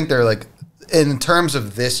me. I think they're like, in terms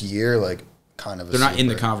of this year, like, kind of. They're not in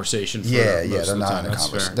the conversation. They're not in the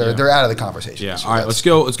conversation. They're out of the conversation. Yeah. All right, let's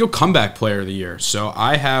go. Comeback player of the year. So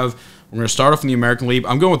we're going to start off in the American League.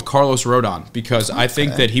 I'm going with Carlos Rodon because I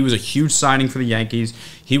think that he was a huge signing for the Yankees.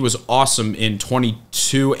 He was awesome in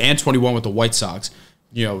 22 and 21 with the White Sox.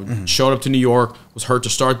 Showed up to New York, was hurt to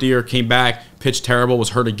start the year, came back, pitched terrible, was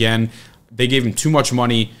hurt again. They gave him too much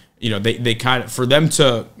money. They kind of, for them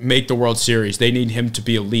to make the World Series, they need him to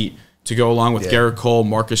be elite to go along with Garrett Cole,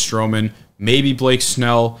 Marcus Stroman, maybe Blake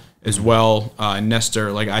Snell as well,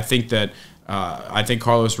 Nestor. Like, I think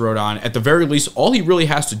Carlos Rodon, at the very least, all he really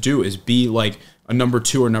has to do is be like a number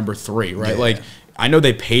 2 or number 3, right? Yeah. Like, I know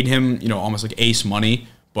they paid him, almost like ace money,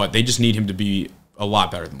 but they just need him to be a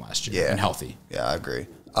lot better than last year and healthy. Yeah, I agree.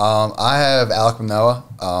 I have Alek Manoah.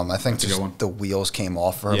 I think just the wheels came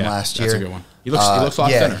off for him last year. That's a good one. He looks a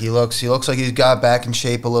lot thinner. He looks like he's got back in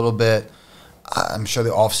shape a little bit. I'm sure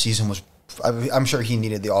the offseason was. I'm sure he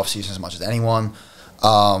needed the offseason as much as anyone.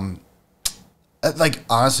 Like,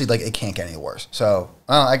 honestly, like, it can't get any worse. So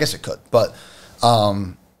I guess it could, but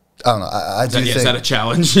I don't know. I do think, is that a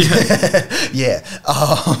challenge? Yeah.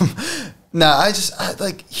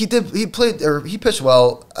 He pitched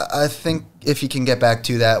well. I think if he can get back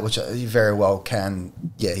to that, which he very well can,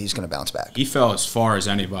 he's going to bounce back. He fell as far as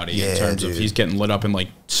anybody in terms of he's getting lit up in like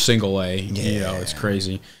single A. It's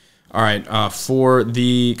crazy. All right, for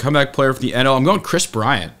the comeback player for the NL, I'm going Chris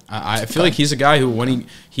Bryant. I feel like he's a guy who, when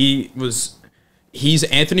he's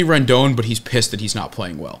Anthony Rendon, but he's pissed that he's not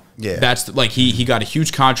playing well. Yeah, that's he got a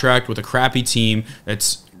huge contract with a crappy team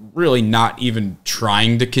that's really not even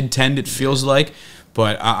trying to contend, it feels like.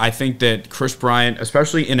 But I think that Chris Bryant,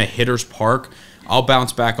 especially in a hitter's park, I'll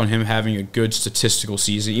bounce back on him having a good statistical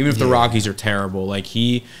season, even if the Rockies are terrible. Like,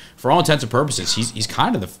 for all intents and purposes, he's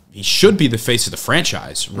kind of he should be the face of the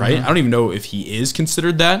franchise, right? I don't even know if he is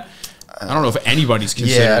considered that. I don't know if anybody's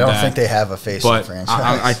considered that. I don't think they have a face of the franchise.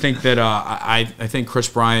 I think that I think Chris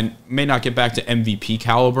Bryant may not get back to MVP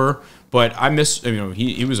caliber, but I miss.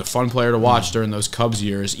 He was a fun player to watch during those Cubs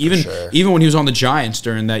years. Even when he was on the Giants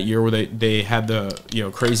during that year where they had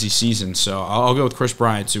the crazy season. So I'll go with Chris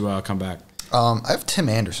Bryant to come back. I have Tim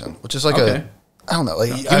Anderson, which is like I don't know.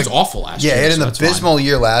 Like, he was awful last year. Yeah, he had an abysmal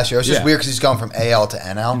year last year. It's just weird because he's gone from AL to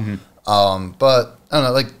NL. But I don't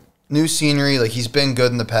know, like, new scenery. Like, he's been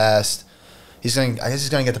good in the past. I guess he's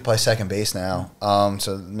going to get to play second base now.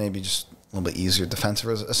 So maybe just a little bit easier defensive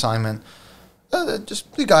assignment.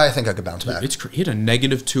 Just the guy I think I could bounce back. He had a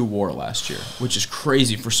 -2 WAR last year, which is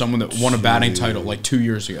crazy for someone that won a batting title like 2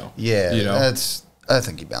 years ago. Yeah, I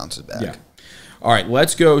think he bounces back. Yeah. All right,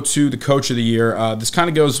 let's go to the coach of the year. This kind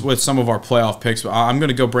of goes with some of our playoff picks, but I'm going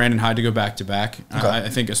to go Brandon Hyde to go back-to-back. Okay. I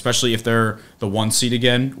think especially if they're the 1 seed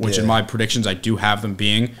again, which in my predictions I do have them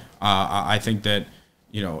being, I think that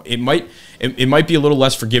it might be a little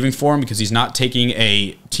less forgiving for him because he's not taking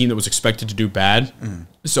a team that was expected to do bad.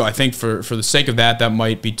 So I think for the sake of that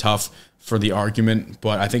might be tough for the argument.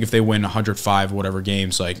 But I think if they win 105 whatever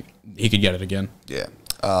games, like, he could get it again. Yeah.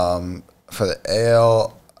 For the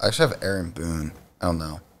AL, I actually have Aaron Boone. I don't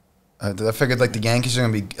know. I figured like the Yankees are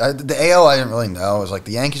going to be the AL. I didn't really know. It was like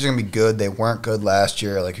the Yankees are going to be good. They weren't good last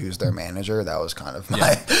year. Like, who's their manager? That was kind of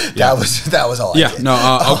that was all. I did.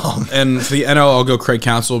 And for the NL, I'll go Craig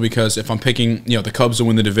Counsell because if I'm picking the Cubs to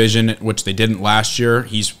win the division, which they didn't last year,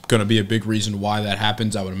 he's going to be a big reason why that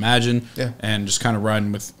happens. I would imagine. Yeah. And just kind of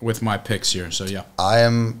riding with my picks here. So yeah, I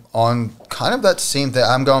am on kind of that same thing.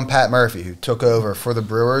 I'm going Pat Murphy, who took over for the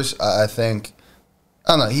Brewers. I think.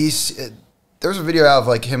 I don't know. There's a video out of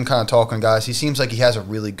like him kind of talking to guys. He seems like he has a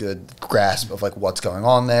really good grasp of like what's going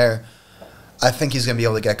on there. I think he's going to be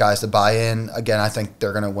able to get guys to buy in. Again, I think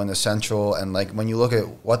they're going to win the Central. And like when you look at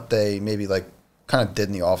what they maybe like kind of did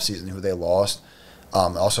in the offseason, who they lost,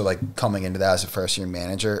 also like coming into that as a first-year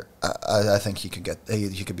manager, I think he could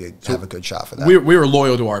have a good shot for that. We were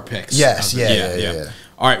loyal to our picks. Yes, yeah.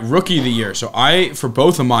 All right, rookie of the year. So for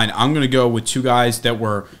both of mine, I'm going to go with two guys that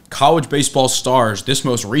were college baseball stars this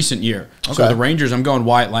most recent year. Okay. So the Rangers, I'm going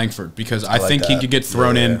Wyatt Langford because I think he could get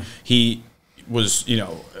thrown in. He was,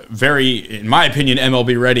 very, in my opinion,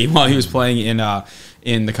 MLB ready while he was playing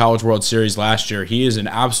in the College World Series last year. He is an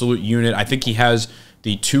absolute unit. I think he has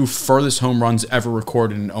the 2 furthest home runs ever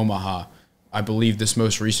recorded in Omaha, I believe, this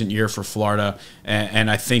most recent year for Florida.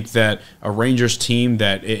 And I think that a Rangers team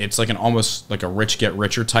that it's like almost like a rich get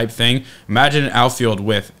richer type thing. Imagine an outfield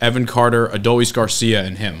with Evan Carter, Adolis Garcia,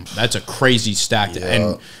 and him. That's a crazy stacked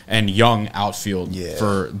and young outfield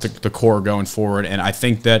for the core going forward. And I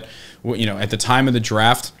think that, at the time of the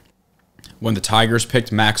draft, when the Tigers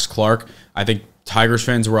picked Max Clark, I think Tigers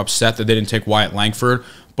fans were upset that they didn't take Wyatt Langford.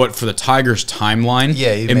 But for the Tigers' timeline,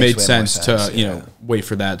 it made sense to wait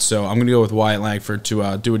for that. So I'm going to go with Wyatt Langford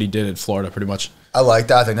to do what he did at Florida, pretty much. I like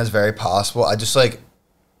that. I think that's very possible. I just like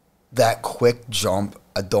that quick jump.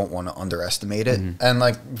 I don't want to underestimate it,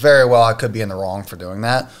 and very well, I could be in the wrong for doing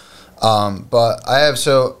that. But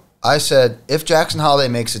I said if Jackson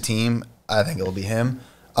Holliday makes a team, I think it'll be him.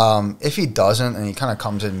 If he doesn't and he kind of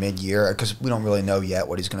comes in mid-year, because we don't really know yet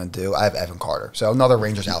what he's going to do, I have Evan Carter. So another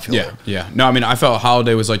Rangers outfielder. Yeah. No, I mean, I felt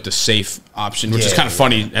Holliday was like the safe option, which is kind of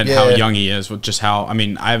funny and how young he is, with just how, I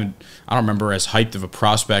don't remember as hyped of a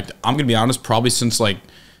prospect. I'm going to be honest, probably since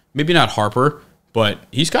maybe not Harper, but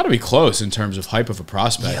he's got to be close in terms of hype of a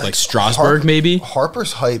prospect. Yeah, like Strasburg, maybe?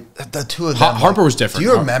 Harper's hype, the two of them. Harper was different.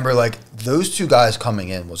 Do you remember, those two guys coming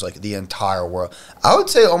in was the entire world? I would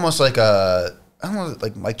say almost like I don't know,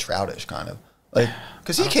 like Mike Troutish kind of.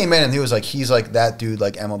 Because he came in and he was he's that dude,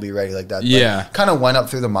 MLB ready, that. Yeah. Kind of went up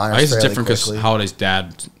through the minors. I guess it's different because Holliday's dad,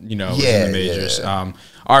 was in the majors. Yeah.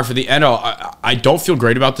 All right, for the NL, I don't feel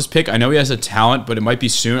great about this pick. I know he has a talent, but it might be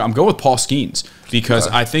soon. I'm going with Paul Skeens because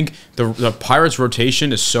I think the Pirates'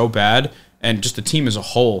 rotation is so bad, and just the team as a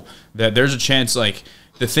whole, that there's a chance,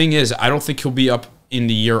 the thing is, I don't think he'll be up in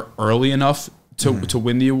the year early enough to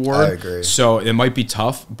win the award. I agree. So it might be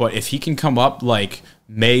tough, but if he can come up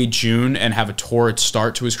May, June and have a torrid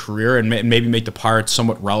start to his career and maybe make the Pirates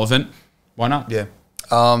somewhat relevant, why not? Yeah.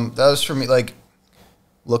 That was for me,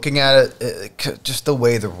 looking at it, just the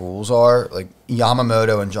way the rules are,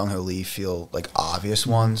 Yamamoto and Jung-Ho Lee feel obvious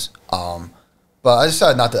ones. But I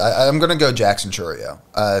decided not to. I'm going to go Jackson Chourio.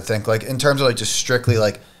 I think in terms of just strictly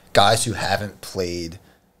guys who haven't played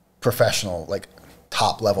professional,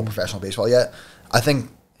 top level professional baseball yet. I think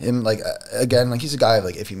him again he's a guy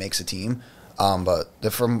if he makes a team, but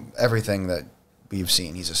from everything that we've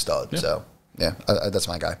seen, he's a stud. Yeah. So yeah, that's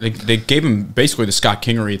my guy. They gave him basically the Scott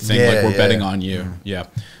Kingery thing, we're betting on you. Mm-hmm. Yeah.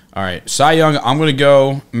 All right, Cy Young. I'm going to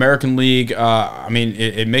go American League.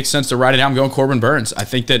 It makes sense to write it down. I'm going Corbin Burns. I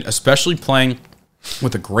think that especially playing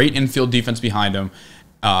with a great infield defense behind him.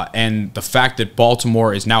 And the fact that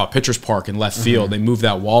Baltimore is now a pitcher's park in left field, they moved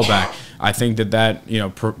that wall back. I think that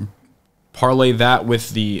parlay that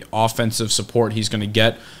with the offensive support he's going to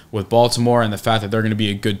get with Baltimore and the fact that they're going to be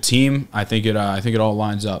a good team. I think it all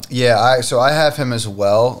lines up. Yeah, so I have him as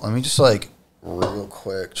well. Let me just real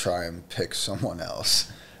quick try and pick someone else.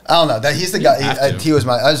 I don't know that he's the guy. He was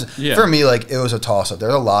for me. It was a toss up.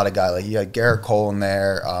 There's a lot of guys. You had Garrett Cole in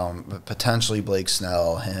there, potentially Blake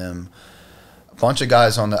Snell, him. Bunch of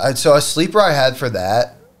guys on the so a sleeper I had for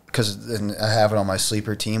that because I have it on my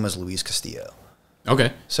sleeper team was Luis Castillo.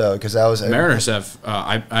 Okay, so because that was Mariners have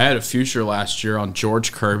I had a future last year on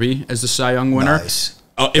George Kirby as the Cy Young winner. Nice.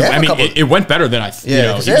 It went better than I. Yeah,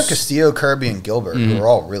 because they have Castillo, Kirby, and Gilbert, who are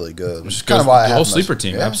all really good. Which is kind of why I have the whole sleeper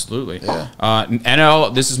team. Yeah. Absolutely. Yeah.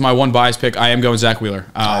 NL. This is my one bias pick. I am going Zach Wheeler.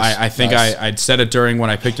 Nice. I think I'd said it during when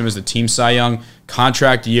I picked him as the team Cy Young.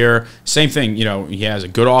 Contract year, same thing. He has a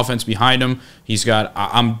good offense behind him. He's got.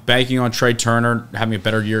 I'm banking on Trey Turner having a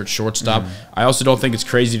better year at shortstop. I also don't think it's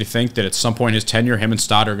crazy to think that at some point in his tenure, him and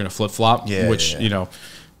Stott are going to flip flop. Yeah, which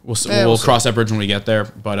we'll cross that bridge when we get there.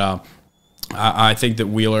 But I think that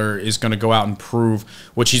Wheeler is going to go out and prove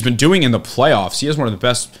what he's been doing in the playoffs. He has one of the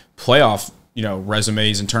best playoff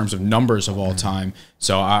resumes in terms of numbers of all time.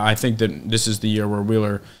 So I think that this is the year where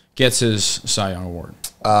Wheeler gets his Cy Young award.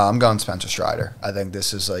 I'm going Spencer Strider. I think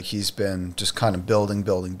this is he's been just kind of building.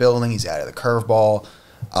 He's added the curveball.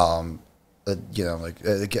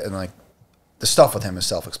 Again, the stuff with him is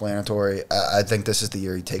self-explanatory. I think this is the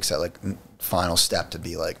year he takes that final step to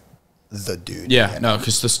be the dude. Yeah, no,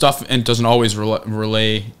 because the stuff and doesn't always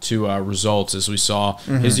relay to results, as we saw.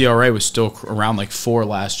 His ERA was still around like 4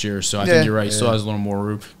 last year, so I think you're right. He still has a little more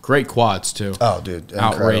room. Great quads too. Oh, dude,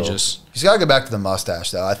 outrageous. Incredible. He's got to go back to the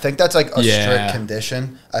mustache though. I think that's like a strict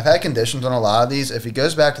condition. I've had conditions on a lot of these. If he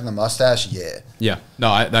goes back to the mustache, yeah. No,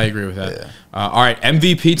 I agree with that. All right,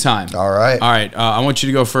 MVP time. All right. I want you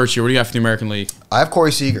to go first here. What do you got for the American League? I have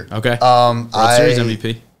Corey Seager. Okay. World Series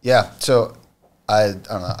MVP. Yeah. So I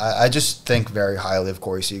don't know. I just think very highly of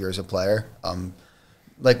Corey Seager as a player.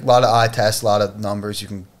 Like a lot of eye tests, a lot of numbers. You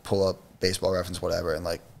can pull up Baseball Reference, whatever, and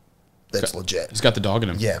like that's legit. He's got the dog in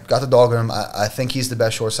him. Yeah, got the dog in him. I think he's the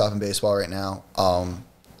best shortstop in baseball right now.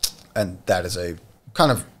 And that is a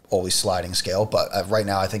kind of always sliding scale, but right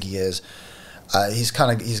now I think he is. He's got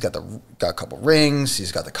a couple rings.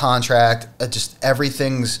 He's got the contract. Just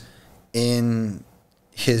everything's in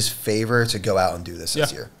his favor to go out and do this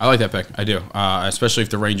year. I like that pick. I do, especially if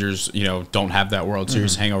the Rangers, don't have that World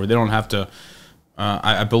Series hangover. They don't have to.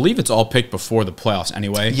 I believe it's all picked before the playoffs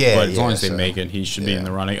anyway. Yeah, but as long as they make it, he should be in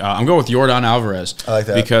the running. I'm going with Yordan Alvarez. I like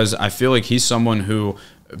that because I feel like he's someone who,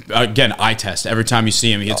 again, eye test. Every time you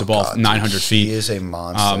see him, he hits a ball 900 feet. He is a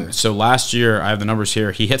monster. So last year, I have the numbers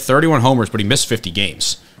here. He hit 31 homers, but he missed 50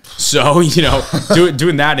 games. So,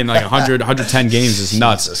 doing that in like 100, 110 games is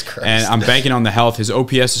nuts. Jesus Christ. And I'm banking on the health. His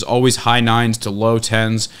OPS is always high 9s to low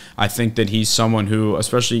 10s. I think that he's someone who,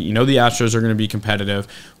 especially, the Astros are going to be competitive.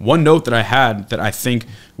 One note that I had that I think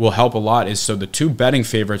will help a lot is, so the 2 betting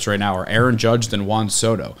favorites right now are Aaron Judge and Juan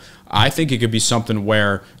Soto. I think it could be something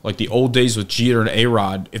where, like the old days with Jeter and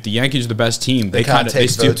A-Rod, if the Yankees are the best team, they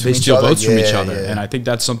steal votes from each other. And I think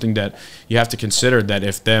that's something that you have to consider, that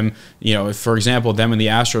if them, if, for example, them and the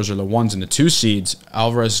Astros are the 1s and the 2 seeds,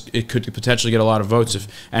 Alvarez, it could potentially get a lot of votes.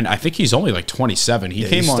 And I think he's only like 27. He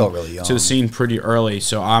came on really to the scene pretty early.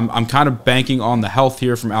 So I'm kind of banking on the health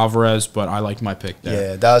here from Alvarez, but I like my pick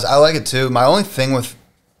there. Yeah, I like it too. My only thing with,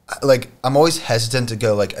 I'm always hesitant to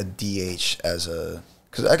go like a DH as a...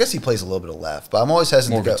 Because I guess he plays a little bit of left, but I'm always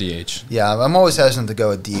hesitant to go DH. Yeah, I'm always hesitant to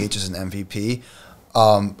go a DH as an MVP,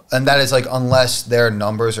 and that is like unless their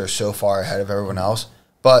numbers are so far ahead of everyone else.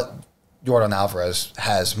 But Yordan Alvarez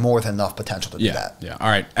has more than enough potential to do that. Yeah. All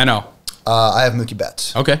right. NL. I have Mookie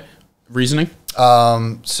Betts. Okay. Reasoning.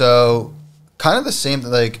 So kind of the same.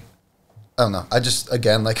 Like I don't know. I just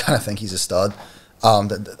kind of think he's a stud. All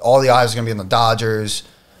the eyes are gonna be on the Dodgers.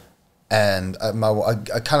 And I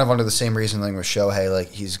kind of under the same reasoning with Shohei, like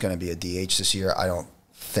he's going to be a DH this year. I don't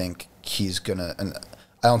think he's going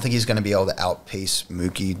to be able to outpace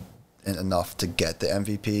Mookie enough to get the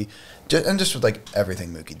MVP. And just with like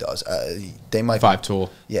everything Mookie does, they might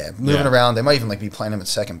 5-tool. Yeah, moving around. They might even like be playing him at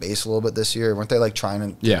second base a little bit this year. Weren't they like trying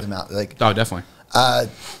to get him out? Like, oh, definitely.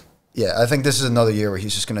 Yeah, I think this is another year where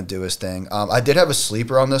he's just going to do his thing. I did have a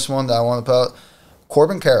sleeper on this one that I want to put.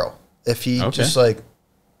 Corbin Carroll. If he just like.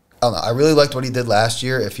 I don't know. I really liked what he did last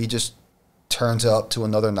year. If he just turns up to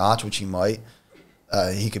another notch, which he might,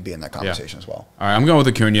 he could be in that conversation as well. All right, I'm going with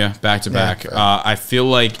Acuna back to back. I feel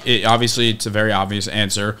like obviously it's a very obvious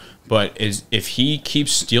answer, but if he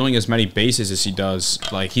keeps stealing as many bases as he does,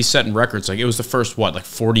 like he's setting records. Like it was the first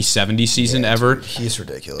 40-70 season ever. Dude, he's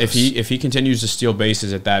ridiculous. If he continues to steal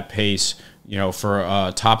bases at that pace,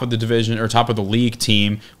 for top of the division or top of the league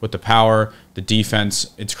team with the power, the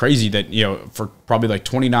defense, it's crazy that, for probably like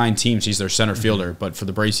 29 teams, he's their center fielder, but for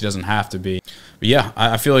the Braves, he doesn't have to be. But yeah,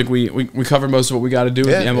 I feel like we covered most of what we got to do with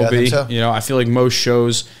the MLB. I think so. I feel like most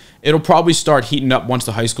shows, it'll probably start heating up once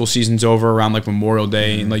the high school season's over around like Memorial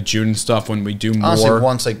Day and like June and stuff when we do more. Honestly,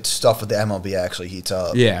 once like stuff with the MLB actually heats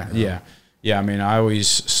up. Yeah, I mean, I always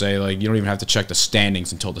say, like, you don't even have to check the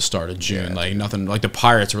standings until the start of June. Yeah. Like, nothing, like the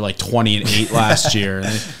Pirates were like 20-8 last year. And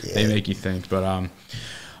they make you think. But,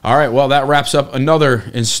 all right, well, that wraps up another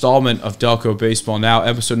installment of Delco Baseball Now,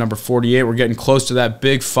 episode number 48. We're getting close to that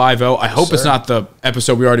big 5-0. I hope it's not the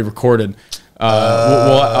episode we already recorded.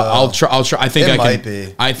 I'll try. I think might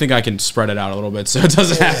be. I think I can spread it out a little bit, so it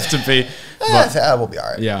doesn't have to be. But, we'll be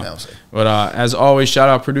all right. Yeah. We'll see. But as always, shout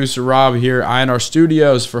out producer Rob here, INR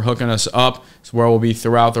Studios, for hooking us up. It's where we'll be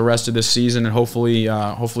throughout the rest of this season, and hopefully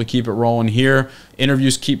keep it rolling here.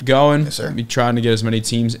 Interviews keep going. Yes, sir. We'll be trying to get as many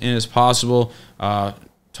teams in as possible.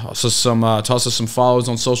 Toss us some follows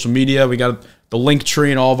on social media. We got the link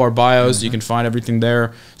tree in all of our bios. You can find everything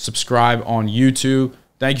there. Subscribe on YouTube.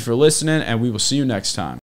 Thank you for listening, and we will see you next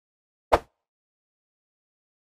time.